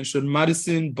 like we mentioned,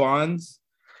 Madison, Barnes,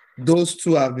 those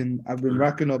two have been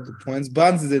racking up the points.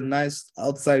 Barnes is a nice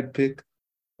outside pick.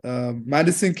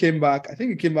 Madison came back. I think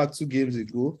he came back 2 games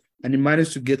ago, and he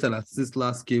managed to get an assist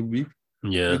last game week.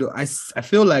 Yeah, I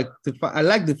feel like I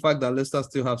like the fact that Leicester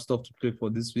still have stuff to play for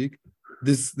this week,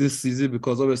 this season,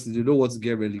 because obviously they don't want to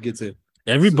get relegated.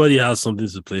 Everybody has something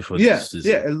to play for this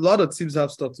season. Yeah, a lot of teams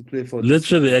have stuff to play for.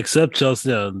 Literally, except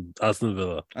Chelsea and Aston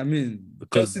Villa. I mean,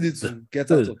 Chelsea need to get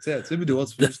out of 10. Maybe they want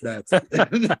to finish that.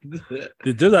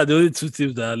 Those are the only 2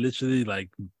 teams that are literally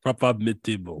like proper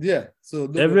mid-table. Yeah. So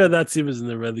every other team is in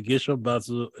a relegation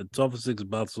battle, a top 6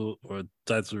 battle, or a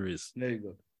title race. There you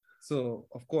go. So,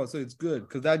 of course, it's good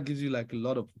because that gives you like a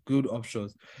lot of good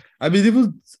options. I mean,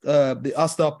 even the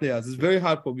Arsenal players, it's very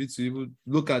hard for me to even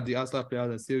look at the Arsenal players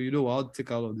and say, I'll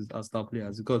take out of these Arsenal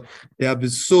players because they have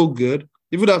been so good.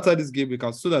 Even after this game week,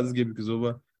 I'm sure that this game week is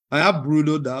over. I have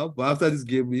Bruno now, but after this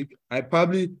game week, I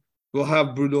probably will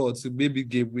have Bruno until maybe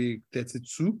game week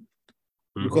 32.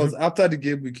 Because after the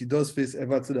game week, he does face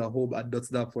Everton at home and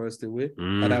Nottingham Forest away.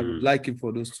 And I would like him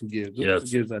for those 2 games.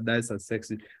 Those 2 games are nice and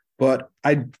sexy. But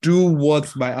I do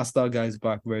want my Arsenal guys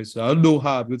back very soon. I don't know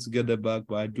how I'm going to get them back,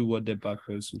 but I do want them back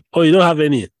very soon. Oh, you don't have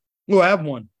any? No, I have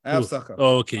one. I have Saka.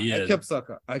 Oh, okay, yeah. I kept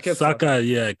Saka. Saka,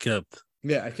 yeah, I kept.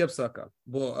 Yeah, I kept Saka.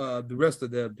 But the rest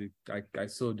of them, I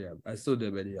sold them. I sold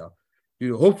them anyhow.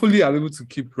 Hopefully I'm able to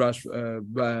keep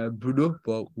Bruno,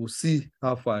 but we'll see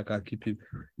how far I can keep him.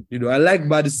 I like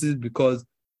Madison because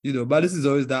Madison is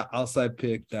always that outside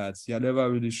pick that you're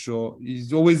never really sure.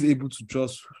 He's always able to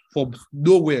just from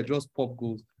nowhere, just pop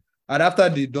goals. And after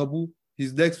the double,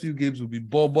 his next few games will be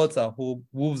Bournemouth at home,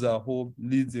 Wolves at home,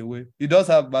 Leeds away. He does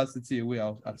have Man City away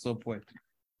at some point.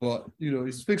 But,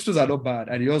 his fixtures are not bad.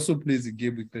 And he also plays the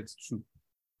game with 32. So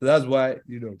that's why,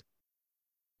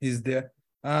 he's there.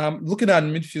 Looking at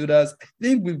midfielders, I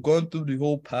think we've gone through the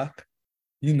whole pack.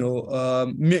 My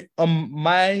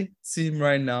team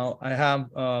right now, I have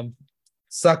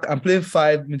Saka. I'm playing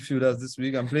 5 midfielders this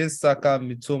week. I'm playing Saka,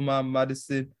 Mitoma,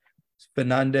 Madison,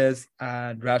 Fernandes,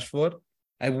 and Rashford.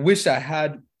 I wish I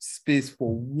had space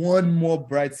for one more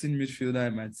Brighton midfielder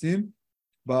in my team,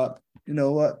 but you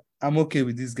know what? I'm okay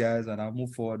with these guys, and I'll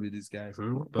move forward with these guys.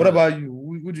 What about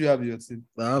you? Who do you have in your team?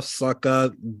 I have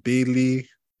Saka, Bailey,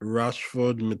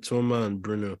 Rashford, Mitoma, and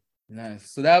Bruno.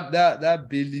 Nice. So that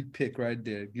Bailey pick right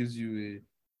there gives you a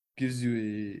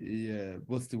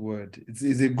what's the word? It's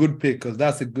a good pick because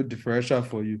that's a good differential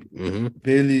for you.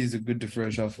 Bailey is a good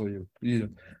differential for you.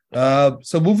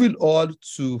 So moving on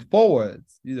to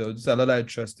forwards, just another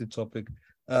interesting topic.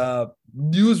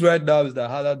 News right now is that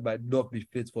Haaland might not be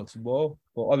fit for tomorrow,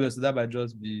 but obviously that might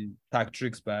just be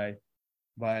tactics by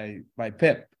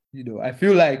Pep. I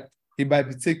feel like he might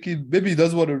be taking. Maybe he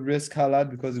doesn't want to risk Haaland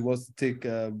because he wants to take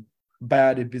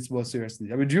Bayern a bit more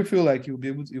seriously. I mean, do you feel like he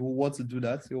will want to do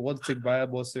that? He will want to take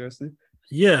Bayern more seriously?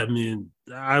 Yeah, I mean,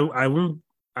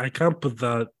 I can't put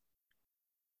that.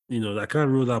 I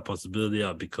can't rule that possibility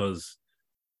out because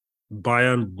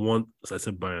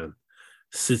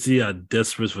City are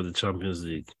desperate for the Champions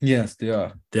League. Yes, they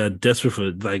are. They are desperate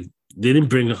for they didn't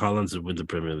bring Haaland to win the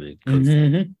Premier League.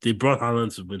 They brought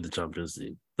Haaland to win the Champions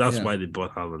League. That's Yeah. why they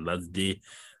bought Haaland.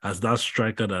 As that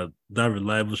striker, that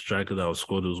reliable striker that will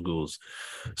score those goals.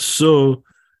 So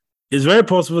it's very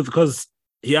possible because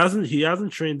he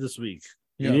hasn't trained this week.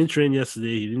 He Yeah. didn't train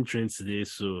yesterday. He didn't train today.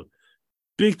 So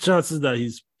big chances that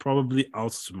he's probably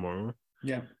out tomorrow.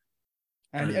 Yeah.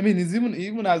 And I mean, it's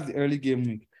even as the early game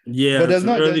week. Yeah, But there's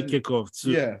it's an not early there's- kickoff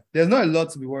too. Yeah, there's not a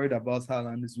lot to be worried about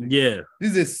Haaland this week. Yeah,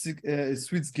 This is a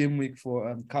sweet game week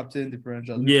for captain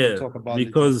differential. We yeah. can talk about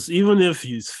Because even if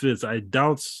he's fit, I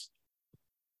doubt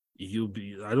he'll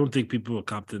be. I don't think people will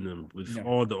captain him with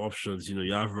all the options.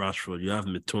 You have Rashford, you have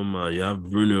Mitoma, you have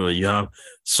Bruno, you have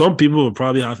some people will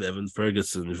probably have Evan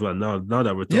Ferguson. If now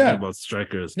that we're talking about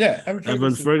strikers,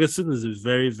 Evan Ferguson is a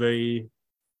very, very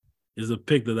is a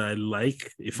pick that I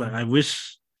like. If I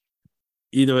wish.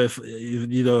 If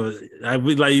I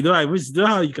would I wish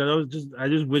how you can always I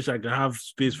just wish I could have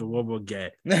space for one more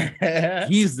guy.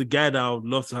 He's the guy that I would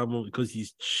love to have more because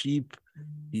he's cheap,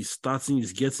 he's starting,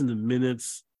 he's getting the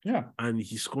minutes, and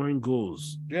he's scoring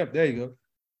goals. Yeah, there you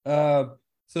go.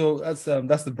 So that's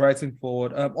the Brighton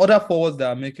forward. Other forwards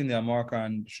that are making their mark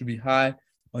and should be high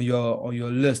on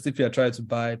your list if you're trying to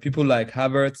buy people like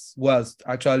Havertz, who has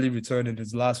actually returned in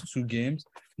his last 2 games,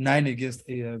 9 against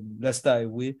Leicester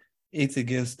away. 8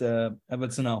 against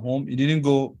Everton at home. He didn't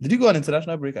go. Did he go on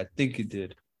international break? I think he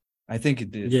did.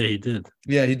 Yeah, he did.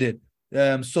 Yeah, he did.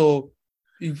 So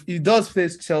if he does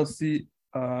face Chelsea,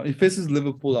 he faces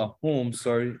Liverpool at home.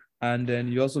 Sorry, and then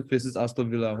he also faces Aston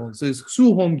Villa at home. So it's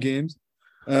 2 home games.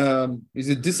 He's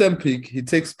a decent pick. He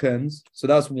takes pens. So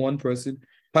that's one person.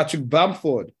 Patrick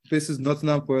Bamford faces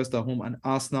Nottingham Forest at home and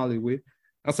Arsenal away.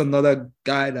 That's another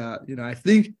guy that I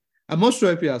think I'm not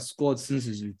sure if he has scored since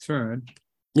his return.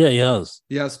 Yeah, he has.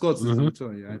 He has scored since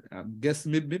return. Yeah, I guess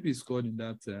maybe he scored in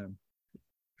that.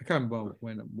 I can't remember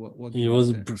what. It was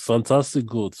a fantastic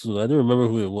goal too. I don't remember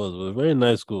who it was, but a very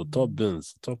nice goal. Top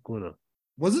bins, top corner.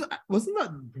 Wasn't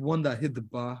that one that hit the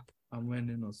bar and went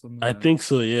in or something? I think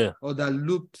so. Yeah. Or that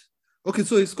looped. Okay,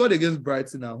 so he scored against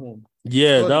Brighton at home.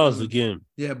 Yeah, that was the game.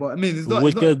 Yeah, but I mean, it's not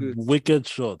wicked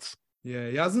shots. Yeah,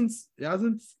 he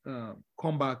hasn't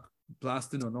come back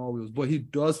blasting on all wheels, but he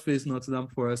does face Nottingham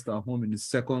Forest at home in the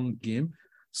second game.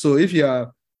 So if you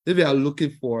are looking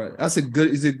for it, it's a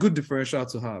good differential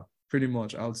to have. Pretty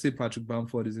much, I would say Patrick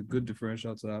Bamford is a good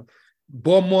differential to have.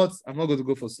 Bournemouth, I'm not going to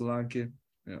go for Solanke.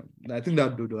 I think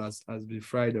that dodo has been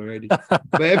fried already.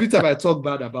 But every time I talk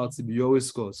bad about him, he always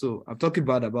scores. So I'm talking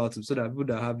bad about him so that people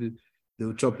that have it, they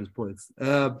will chop his points.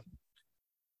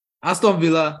 Aston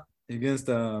Villa against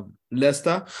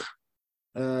Leicester.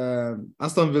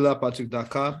 Aston Villa, Patrick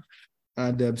Daka,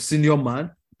 and Senior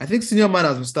Man. I think Senior Man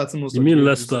has been starting most of the games. You mean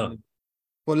Leicester? Recently.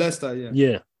 For Leicester, yeah.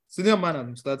 Yeah. Senior Man has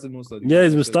been starting most of the games. Yeah,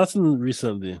 he's been starting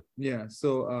recently. Yeah,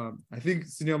 so I think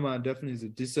Senior Man definitely is a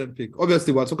decent pick.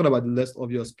 Obviously, we're talking about the less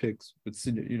obvious picks with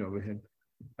Senior, with him.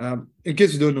 In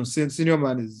case you don't know, Senior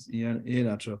Man is Ian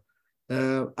Acho.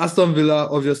 Aston Villa,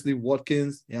 obviously,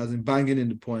 Watkins, he has been banging in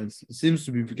the points. He seems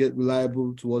to be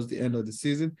reliable towards the end of the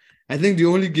season. I think the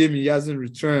only game he hasn't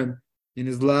returned in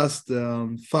his last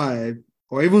 5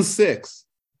 or even 6,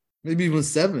 maybe even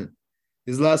 7.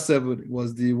 His last 7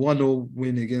 was the 1-0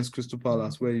 win against Crystal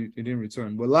Palace where he didn't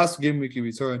return. But last game week he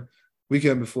returned.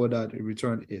 Weekend before that, he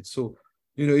returned 8. So,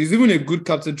 he's even a good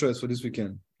captain choice for this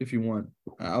weekend if you want.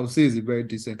 I would say he's a very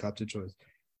decent captain choice.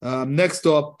 Next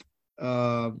up,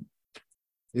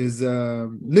 is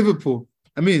Liverpool.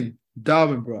 I mean,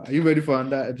 Darwin, bro. Are you ready for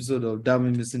another episode of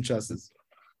Darwin missing chances?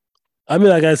 I mean,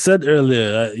 like I said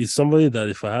earlier, he's somebody that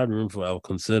if I had room for, I would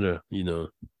consider,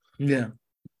 Yeah.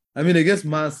 I mean, against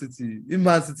Man City, if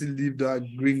Man City leave that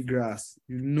green grass,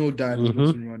 that he's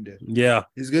going to run there. Yeah.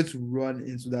 He's going to run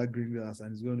into that green grass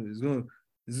and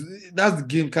that's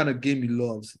the kind of game he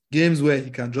loves. Games where he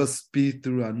can just speed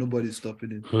through and nobody's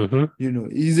stopping him.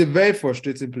 He's a very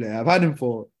frustrating player. I've had him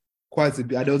for quite a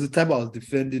bit. There was a time I was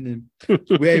defending him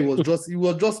where he was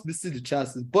just missing the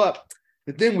chances. But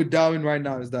the thing with Darwin right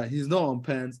now is that he's not on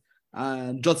pens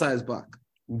and Jota is back.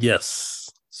 Yes.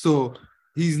 So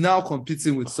he's now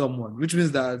competing with someone, which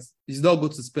means that he's not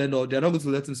going to spend all day. They're not going to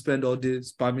let him spend all day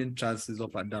spamming chances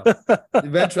up and down.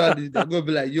 Eventually, they're going to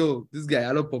be like, yo, this guy,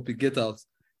 I don't Poppy, get out.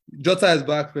 Jota is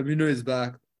back. Firmino is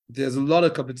back. There's a lot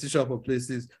of competition for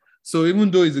places. So even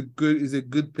though he's a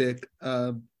good pick,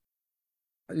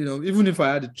 even if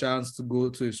I had a chance to go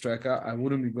to a striker, I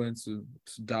wouldn't be going to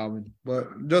Darwin.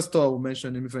 But just thought I would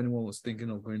mention him if anyone was thinking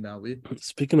of going that way.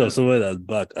 Speaking of somebody that's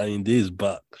back, Ayinde is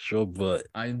back. Sure, but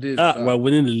we're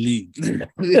winning the league.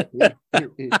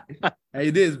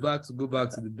 Ayinde is back to go back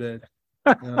to the bed.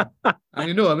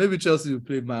 And maybe Chelsea will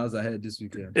play miles ahead this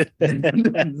weekend.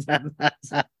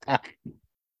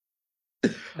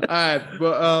 All right,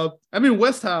 but I mean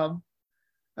West Ham.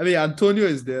 I mean Antonio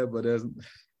is there, but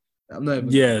I'm not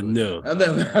even. Yeah, gonna go no.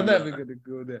 there. I'm not even gonna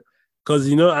go there.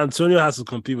 Because Antonio has to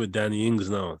compete with Danny Ings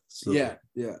now. So. Yeah.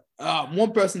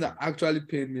 One person that actually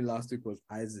paid me last week was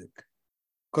Isaac,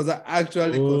 because I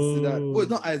actually considered. Well,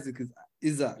 not Isaac,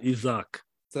 it's Isaac. Isaac.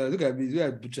 So look at me, you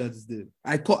have butchered this name.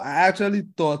 I actually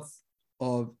thought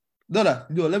of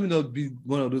let me not be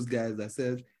one of those guys that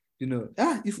said,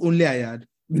 if only I had,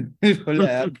 if only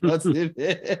I had,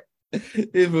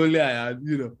 if only I had,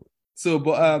 So,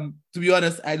 but to be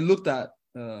honest, I looked at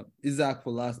Isaac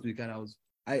for last week, and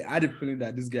I had a feeling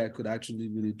that this guy could actually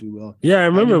really do well. Yeah, I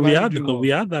remember we well. had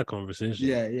that conversation.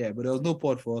 Yeah, but there was no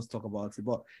pod for us to talk about it.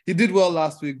 But he did well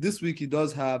last week. This week he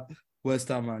does have West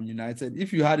Ham and United.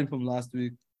 If you had him from last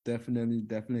week, definitely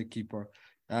a keeper.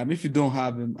 If you don't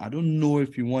have him, I don't know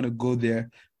if you want to go there,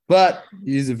 but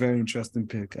he's a very interesting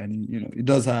pick, and he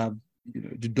does have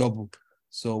the double.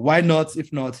 So why not?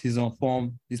 If not, he's on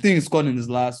form. He's thinking he scored in his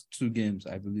last 2 games,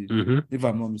 I believe, if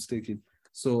I'm not mistaken.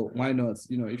 So why not?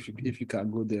 If you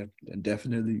can go there, then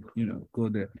definitely go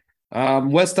there.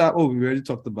 West Ham. Oh, we already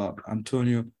talked about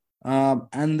Antonio.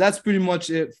 And that's pretty much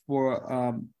it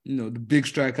for the big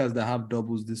strikers that have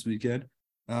doubles this weekend.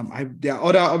 There are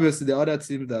other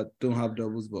teams that don't have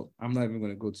doubles, but I'm not even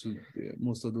going to go to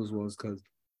most of those ones because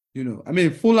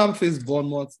Fulham faced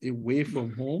Bournemouth away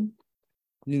from home.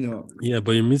 Yeah,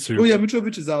 but Mitrovic. Oh yeah,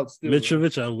 Mitrovic is out still.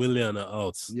 Mitrovic and Willian are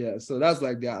out. Yeah, so that's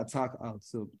like their attack out.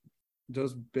 So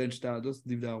just bench that, just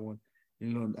leave that one.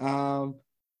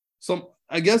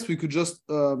 I guess we could just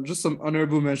some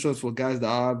honorable mentions for guys that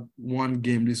have one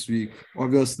game this week.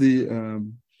 Obviously,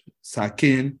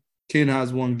 Kane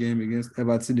has one game against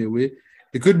Everton away.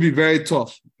 It could be very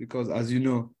tough because, as you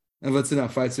know, Everton are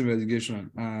fighting relegation,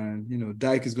 and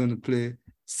Dijk is going to play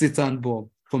Satan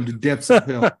ball from the depths of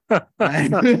hell,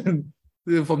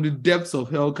 from the depths of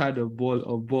hell kind of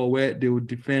ball where they would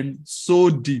defend so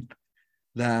deep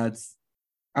that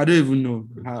I don't even know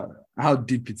how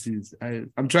deep it is.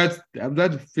 I'm trying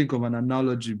to think of an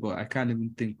analogy, but I can't even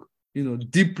think.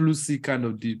 Deep blue sea kind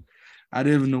of deep. I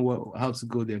don't even know how to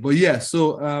go there. But yeah,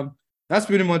 so that's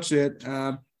pretty much it.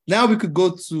 Now we could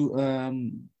go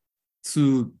to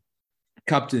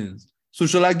captains. So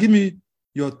shall I give me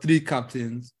your 3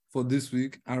 captains for this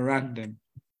week and rank them?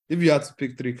 If you had to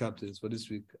pick 3 captains for this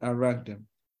week and rank them,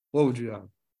 what would you have?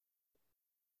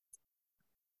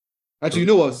 Actually, you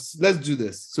know what? Let's do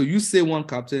this. So you say one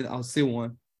captain, I'll say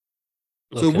one.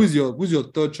 So okay. Who's your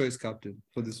third choice captain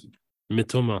for this week?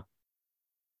 Mitoma.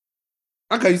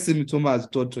 How can you say Mitoma as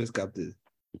third choice captain?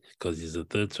 Because he's the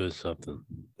third choice captain.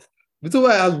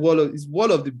 Mitoma has one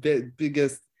of the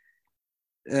biggest.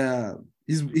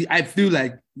 I feel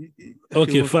like.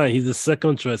 Okay, fine. He's the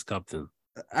second choice captain.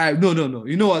 No.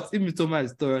 You know what? If Mitoma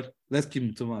is third, let's keep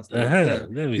Mitoma as third. I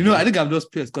think I'm just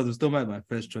pissed because Mitoma is my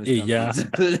first choice. Yeah. So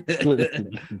that's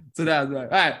right. All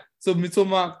right. So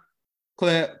Mitoma,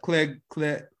 clear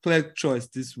choice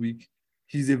this week.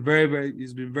 He's been very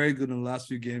good in the last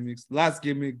few game weeks. Last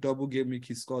game week, double game week,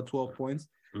 he scored 12 points.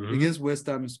 Against West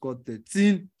Ham, he scored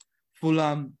 13.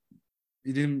 Fulham,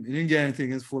 he didn't get anything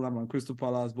against Fulham and Crystal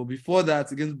Palace. But before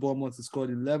that, against Bournemouth, he scored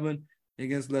 11.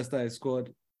 Against Leicester, he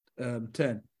scored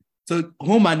 10. So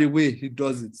home and away, he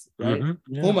does it, right?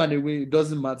 Yeah. Home and away, it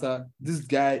doesn't matter. This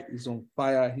guy is on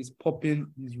fire. He's popping.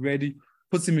 He's ready.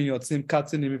 Put him in your team.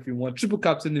 Captain him if you want. Triple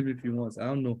captain him if you want. I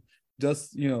don't know.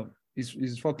 Just, he's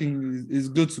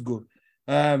good to go.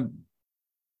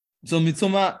 So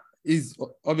Mitoma is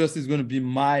obviously going to be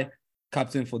my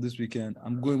captain for this weekend.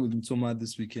 I'm going with Mitoma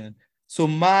this weekend. So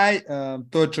my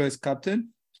third choice captain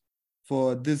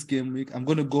for this game week, I'm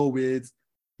going to go with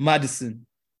Maddison.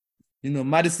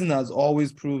 Maddison has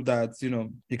always proved that,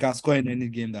 he can score in any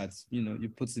game that, you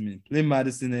put him in. Play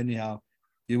Maddison anyhow.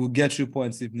 He will get you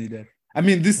points if needed. I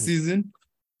mean, this season,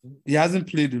 he hasn't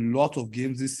played a lot of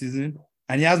games this season,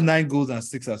 and he has 9 goals and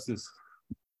 6 assists.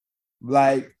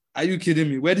 Like, are you kidding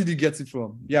me? Where did he get it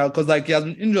from? Yeah, because, he has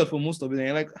been injured for most of it. And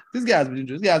you're like, this guy has been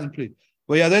injured. He hasn't played.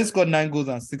 But he has already scored 9 goals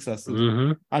and 6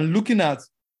 assists. And looking at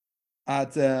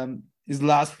his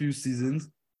last few seasons,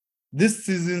 this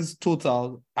season's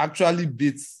total actually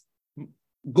beats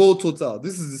goal total.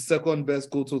 This is the second best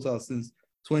goal total since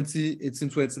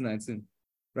 2018-2019,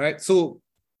 right? So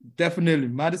definitely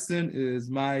Maddison is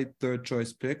my third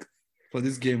choice pick for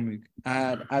this game week.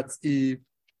 And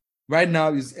right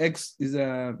now his ownership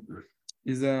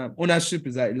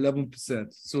is at 11%.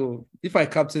 So if I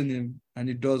captain him and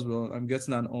he does well, I'm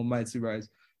getting an almighty rise.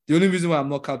 The only reason why I'm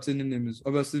not captaining him is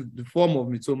obviously the form of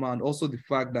Mitoma and also the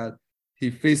fact that he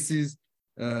faces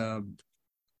Aston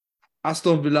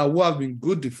Villa, who have been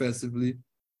good defensively,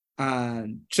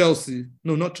 and Chelsea.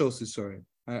 No, not Chelsea. Sorry,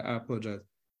 I apologize.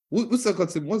 What's second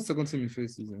team? What's the second team he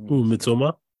faces? Who,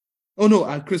 Mitoma? Oh no,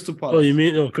 and Crystal Palace. Oh, you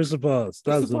mean Crystal Palace?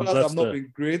 Crystal Palace have not been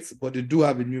great, but they do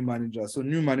have a new manager. So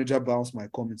new manager bounce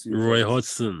might come into Roy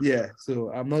Hodgson. Yeah,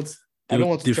 so I don't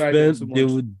want to try them too much. They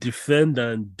would defend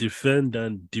and defend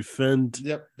and defend.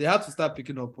 Yep, they have to start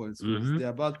picking up points.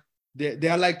 They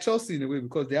are like Chelsea in a way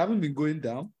because they haven't been going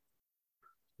down,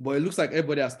 but it looks like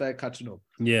everybody has started catching up.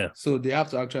 Yeah, so they have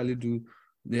to actually do.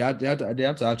 They have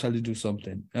to actually do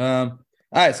something. All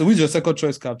right. So who's your second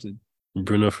choice captain?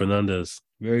 Bruno Fernandes.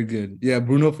 Very good. Yeah,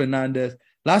 Bruno Fernandes.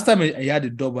 Last time he had a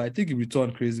double, I think he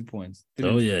returned crazy points.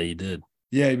 Oh yeah, he did.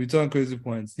 Yeah, he returned crazy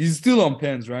points. He's still on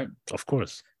pens, right? Of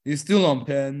course. He's still on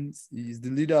pens. He's the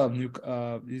leader of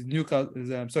his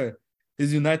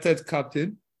United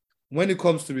captain. When it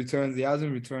comes to returns, he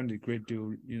hasn't returned a great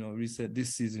deal, reset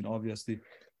this season, obviously.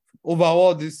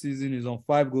 Overall, this season is on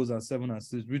 5 goals and 7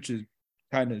 assists, which is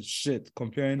kind of shit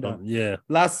comparing that. Yeah.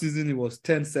 Last season, it was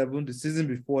 10-7. The season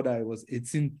before that, it was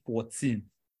 18-14.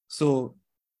 So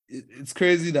it's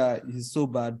crazy that he's so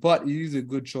bad, but he is a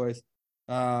good choice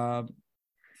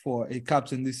for a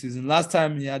captain this season. Last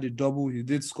time he had a double, he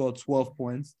did score 12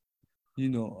 points. He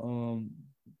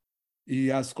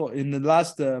has scored in the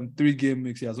last 3 game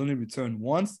weeks. He has only returned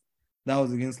once. That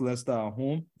was against Leicester at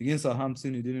home. Against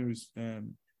Southampton, he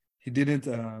didn't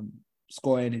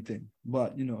score anything.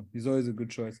 But he's always a good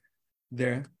choice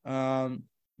there.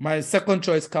 My second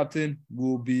choice captain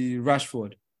will be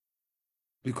Rashford,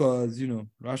 because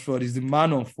Rashford is the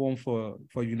man on form for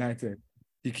United.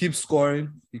 He keeps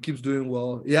scoring. He keeps doing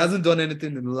well. He hasn't done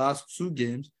anything in the last 2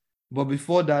 games, but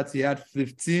before that, he had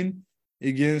 15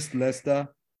 against Leicester.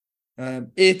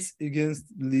 8 against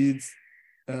Leeds,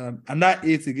 and that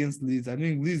 8 against Leeds, I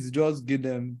think Leeds just give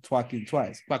them twacking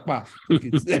twice. Take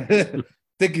it.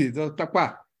 Take it.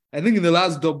 I think in the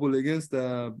last double against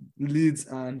Leeds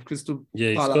and Crystal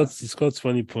Palace, he scored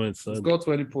 20 points. He scored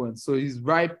 20 points. So he's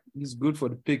ripe. He's good for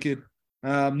the picking.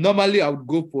 Normally, I would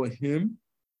go for him,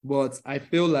 but I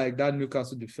feel like that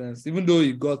Newcastle defense, even though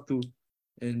he got through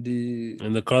in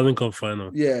the Carling Cup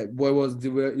final. Yeah, but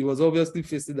he was obviously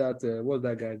facing that what's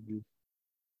that guy's name?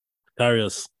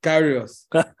 Karius.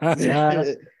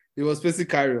 He was facing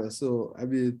Karius. So I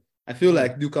mean, I feel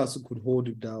like Newcastle could hold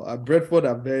him down. And Brentford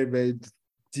are very, very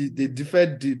deep. They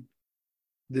defend deep.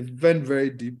 They defend very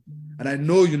deep. And I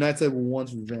know United will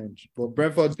want revenge. But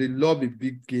Brentford, they love a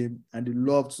big game and they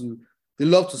love to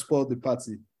spoil the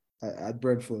party at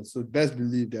Brentford. So best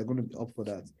believe they're going to be up for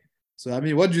that. So, I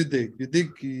mean, what do you think? You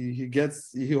think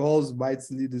he holds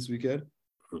mightily this weekend?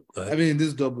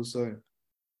 This double, sorry.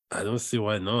 I don't see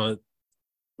why not.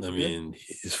 I mean,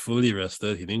 he's fully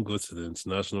rested. He didn't go to the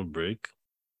international break.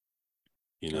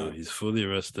 He's fully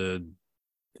rested.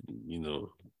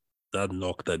 That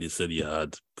knock that he said he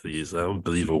had, please, I don't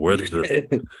believe a word of it.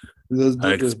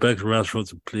 I expect Rashford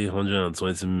to play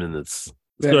 120 minutes.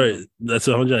 Yeah. Sorry, that's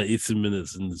 180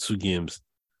 minutes in the 2 games.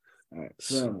 All right.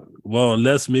 Well,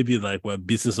 unless maybe like we're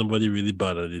beating somebody really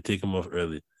bad and they take him off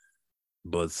early.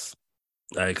 But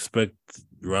I expect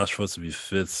Rashford to be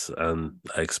fit and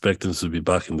I expect him to be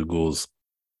back in the goals.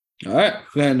 All right,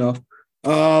 fair enough.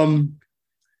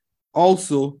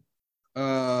 Also,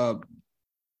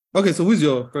 okay, so who's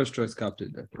your first choice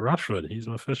captain then? Rashford, he's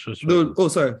my first choice. No,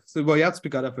 sorry. So, you have to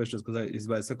pick other first choice because it's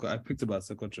my second. I picked about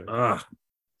second choice.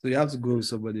 So you have to go with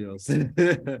somebody else.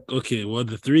 Okay, well,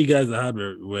 the 3 guys I had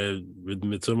were with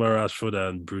Mitoma, Rashford,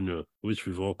 and Bruno, which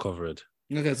we've all covered.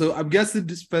 Okay, so I'm guessing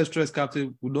this first choice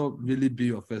captain would not really be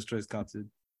your first choice captain,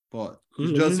 but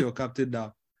he's just your captain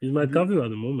now. He's my captain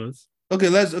at the moment. Okay,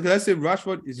 let's say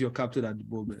Rashford is your captain at the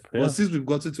moment. Yeah. But since we've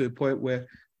gotten to a point where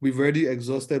we've already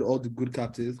exhausted all the good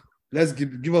captains, let's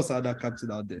give us another captain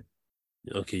out there.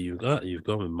 Okay, you've got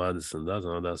with Madison. That's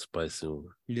another spicy one.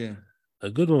 Yeah,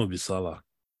 a good one would be Salah.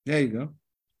 There you go.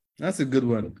 That's a good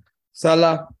one.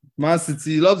 Salah, Man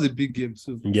City, he loves a big game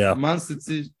too. Yeah. Man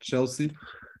City, Chelsea.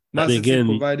 Man City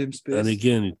provide him space. And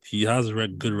again, he has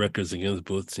good records against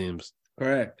both teams.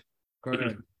 Correct.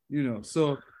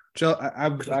 So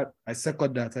I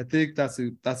second that. I think that's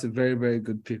a very, very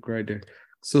good pick right there.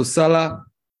 So Salah,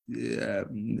 yeah,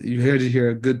 you heard it here,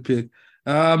 a good pick.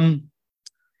 On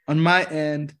my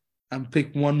end, I'm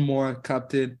pick one more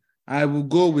captain. I will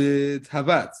go with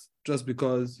Havertz. Just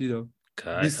because, No,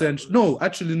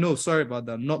 sorry about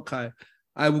that. Not Kai.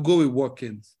 I will go with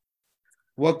Watkins.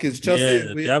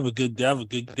 Chelsea. They have good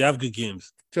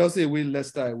games. Chelsea win,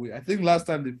 Leicester away. I think last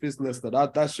time they faced Leicester,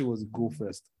 that shit was a goal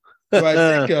fest. So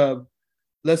I think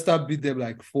Leicester beat them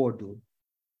like 4 though.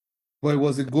 But it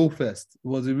was a goal fest. It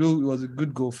was a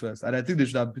good goal fest. And I think they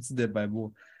should have beaten them by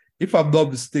more. if I'm not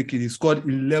mistaken, he scored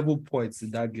 11 points in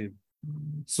that game.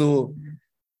 So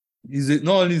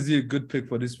not only is he a good pick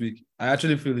for this week, I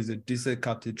actually feel he's a decent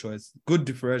captain choice. Good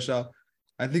differential.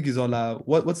 I think he's on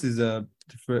what's his I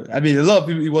mean, a lot of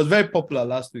people, he was very popular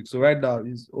last week. So right now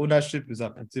his ownership is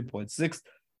at 15.6,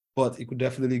 but he could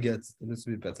definitely get a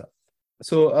little bit better.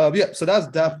 So so that's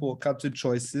that for captain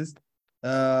choices.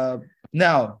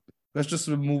 Now let's just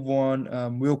move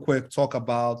on real quick, talk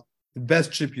about the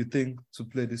best chip you think to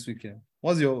play this weekend.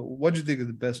 What do you think is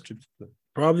the best chip to play?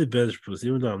 Probably bench boost,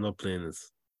 even though I'm not playing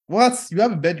this. What? You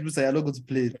have a bench boost and you're not going to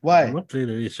play it. Why? I'm not playing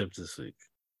any chip this week.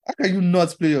 How can you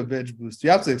not play your bench boost? You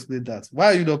have to explain that. Why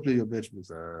are you not playing your bench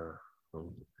boost?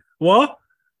 What?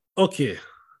 Okay.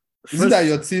 Is it that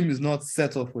your team is not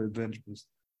set up for a bench boost?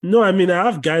 No, I mean, I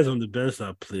have guys on the bench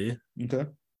that play. Okay.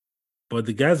 But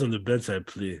the guys on the bench I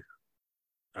play,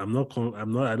 I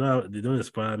know they don't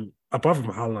inspire me. Apart from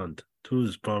Haaland, who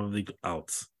is probably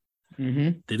out.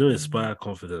 Mm-hmm. They don't inspire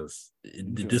confidence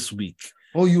this week.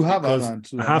 Oh, you have Haaland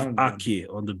too. I have Ake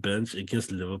on the bench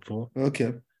against Liverpool.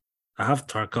 Okay. I have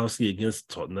Tarkowski against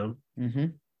Tottenham. Mm-hmm.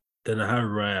 Then I have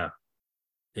Raya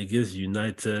against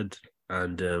United,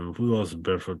 and who else did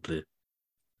Brentford play?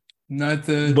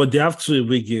 United. But they have 2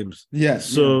 away games. Yes.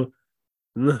 So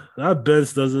that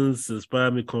bench doesn't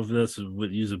inspire me confidence to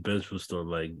use a bench boost on.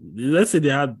 Like, let's say they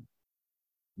had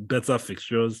better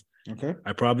fixtures. Okay.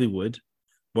 I probably would.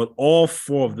 But all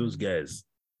 4 of those guys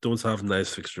don't have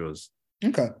nice fixtures.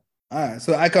 Okay. All right.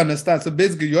 So I can understand. So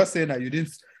basically, you're saying that you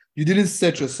didn't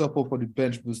set yourself up for the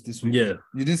bench boost this week. Yeah.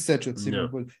 You didn't set your team No.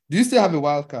 up. Do you still have a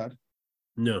wild card?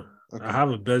 No. Okay. I have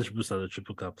a bench boost and a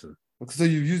triple captain. Okay, so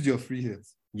you've used your free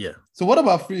hits. Yeah. So what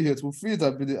about free hits? Well, free hits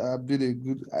have been a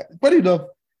good. Funny enough,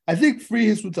 I think free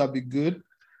hits would have been good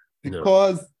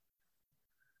because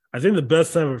I think the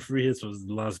best time for free hits was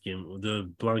the last game,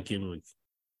 the blank game week.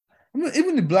 I mean,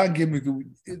 even the blank game week,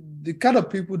 the kind of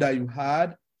people that you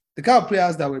had, the kind of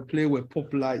players that were playing were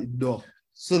popular enough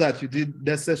so that you didn't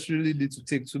necessarily need to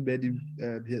take too many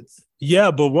hits.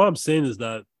 Yeah, but what I'm saying is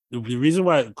that the reason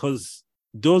why, because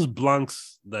those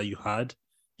blanks that you had,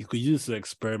 you could use to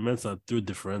experiment and through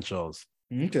differentials.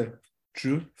 Okay,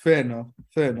 true. Fair enough.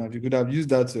 You could have used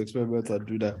that to experiment and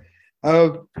do that.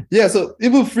 So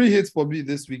even free hits for me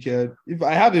this weekend, if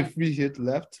I have a free hit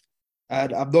left,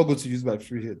 and I'm not going to use my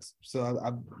free hits. So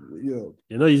I'm You're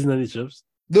not using any chips?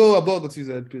 No, I'm not going to use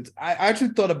any hits. I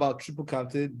actually thought about triple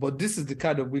captain, but this is the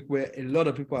kind of week where a lot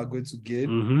of people are going to gain.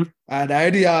 Mm-hmm. And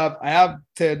I have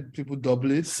 10 people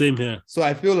doubling. Same here. So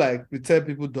I feel like with 10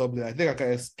 people doubling, I think I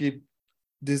can escape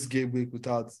this game week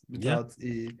without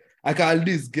I can at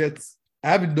least I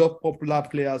have enough popular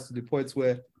players to the point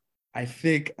where I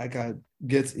think I can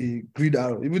get a green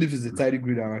arrow, even if it's a tiny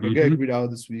green arrow. I can get a green arrow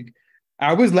this week. I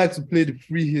always like to play the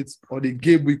free hits on a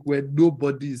game week where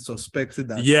nobody is suspecting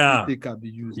that anything can be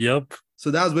used. Yep. So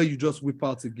that's where you just whip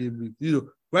out a game week,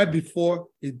 right before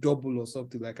a double or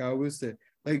something. Like I always say,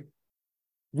 like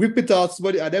whip it out,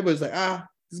 somebody, and everybody's like,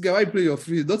 this guy, why you play your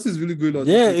free hit? Nothing's really going on.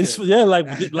 Yeah,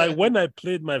 like when I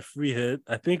played my free hit,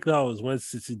 I think that was when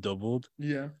City doubled.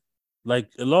 Yeah. Like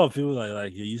a lot of people are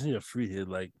like, you're using your free hit,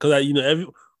 like because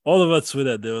all over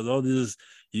Twitter there was all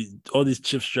these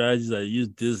chip strategies. I use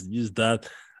this, use that.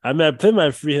 I mean, I played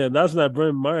my free hit. That's when I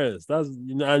brought Marius. That's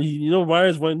and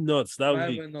Marius went nuts that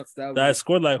week. I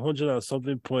scored like 100 and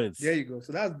something points. There you go.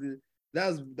 So that's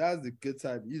the good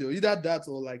time. Either that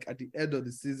or like at the end of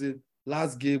the season,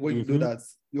 last game when you know that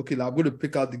okay, I'm going to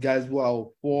pick out the guys who are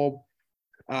form.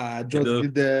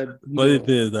 Give them. Funny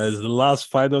thing is that it's the last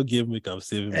final game week I'm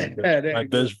saving my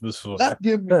bench boost for. Last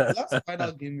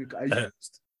final game week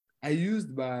I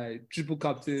used my triple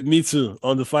captain. Me too,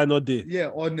 on the final day. Yeah,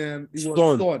 on it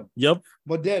was Son. Yep.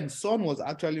 But then Son was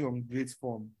actually on great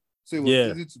form. So it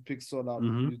was easy to pick Son out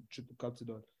with triple captain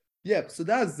on. Yeah, so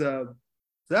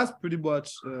that's pretty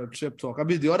much chip talk. I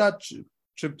mean, the other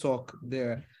chip talk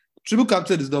there. Triple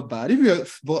captain is not bad.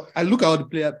 But I look at all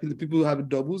the people having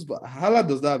doubles, but Haaland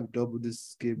does not have a double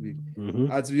this game week.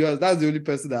 And to be honest, that's the only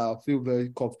person that I feel very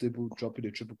comfortable dropping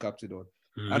a triple captain on.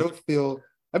 I don't feel.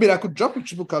 I mean, I could drop a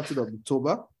triple captain on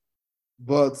October,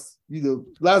 but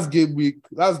last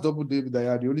double day with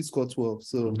Diane, he only scored 12.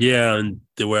 So yeah, and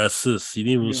they were assists. He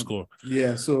didn't even score.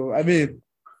 Yeah, so I mean,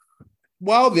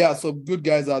 while there are some good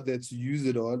guys out there to use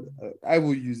it on, I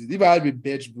will use it. If I had a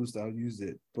bench boost, I'll use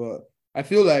it. But I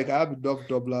feel like I have enough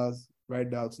doublers right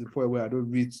now to the point where I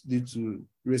don't need to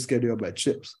risk any of my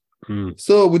chips.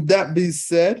 So with that being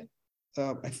said,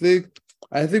 I think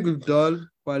we've done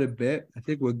quite a bit. I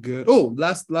think we're good. Oh,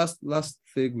 last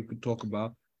thing we could talk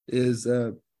about is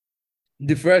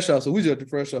Differential. So who's your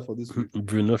differential for this week?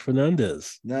 Bruno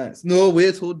Fernandes. Nice. No,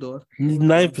 wait, hold on. He's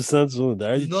 9% owned.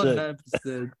 I He's not already checked.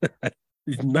 9%.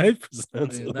 He's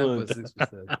 9% Yeah, owned.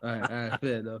 9.6%. All right,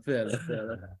 fair enough.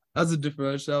 That's a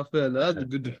differential. Fair enough. That's a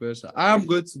good differential. I'm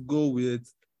going to go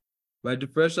with my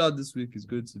differential this week is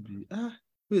going to be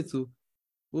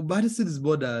Madison is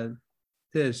more than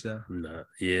 10. Nah,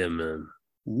 yeah, man.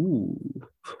 Ooh.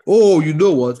 Oh, you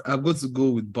know what? I'm going to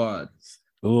go with Barnes.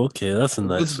 Oh, okay, that's a I'm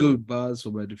going nice to go one. with Barnes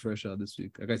for my differential this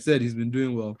week. Like I said, he's been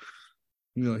doing well.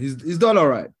 You know, he's done all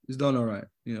right. He's done all right.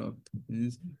 You know,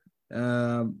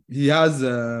 he has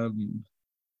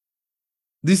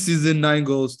this season 9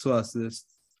 goals, 2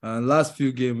 assists. And last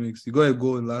few game weeks, he got a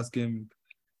goal in last game week.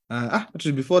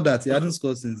 Actually, before that, he hadn't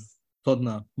scored since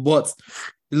Tottenham. But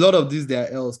a lot of these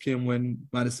their L's came when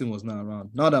Madison was not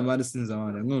around. Now that Madison is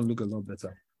around, I'm going to look a lot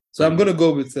better. So I'm going to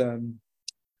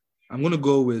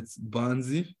go with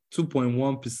Barnsley,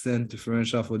 2.1%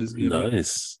 differential for this game.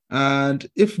 Nice. And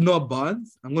if not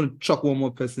Barnes, I'm going to chuck one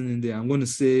more person in there. I'm going to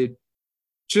say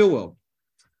Chilwell.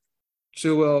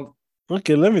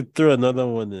 Okay, let me throw another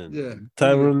one in. Yeah.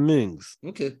 Tyrone Mings.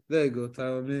 Okay, there you go.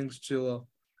 Tyrone Mings, Chilwell.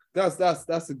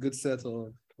 That's a good set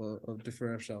of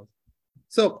differentials.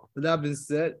 So with that being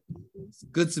said, it's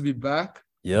good to be back.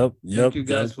 Yep. Thank you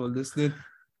guys for listening.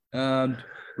 And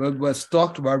we're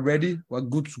stocked, we're ready, we're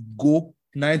good to go.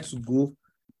 9 to go.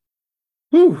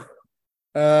 Whew.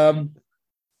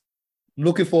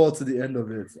 Looking forward to the end of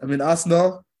it. I mean,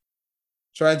 Arsenal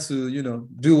trying to,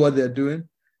 do what they're doing.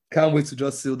 Can't wait to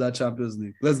just seal that Champions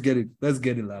League. Let's get it,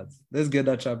 lads. Let's get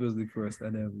that Champions League first,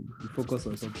 and then we focus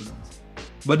on something else.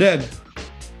 But then,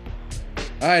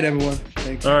 all right, everyone.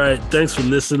 Thank you. All right, thanks for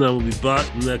listening. I will be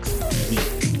back next week.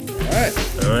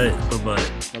 All right.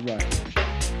 Bye-bye. Bye-bye.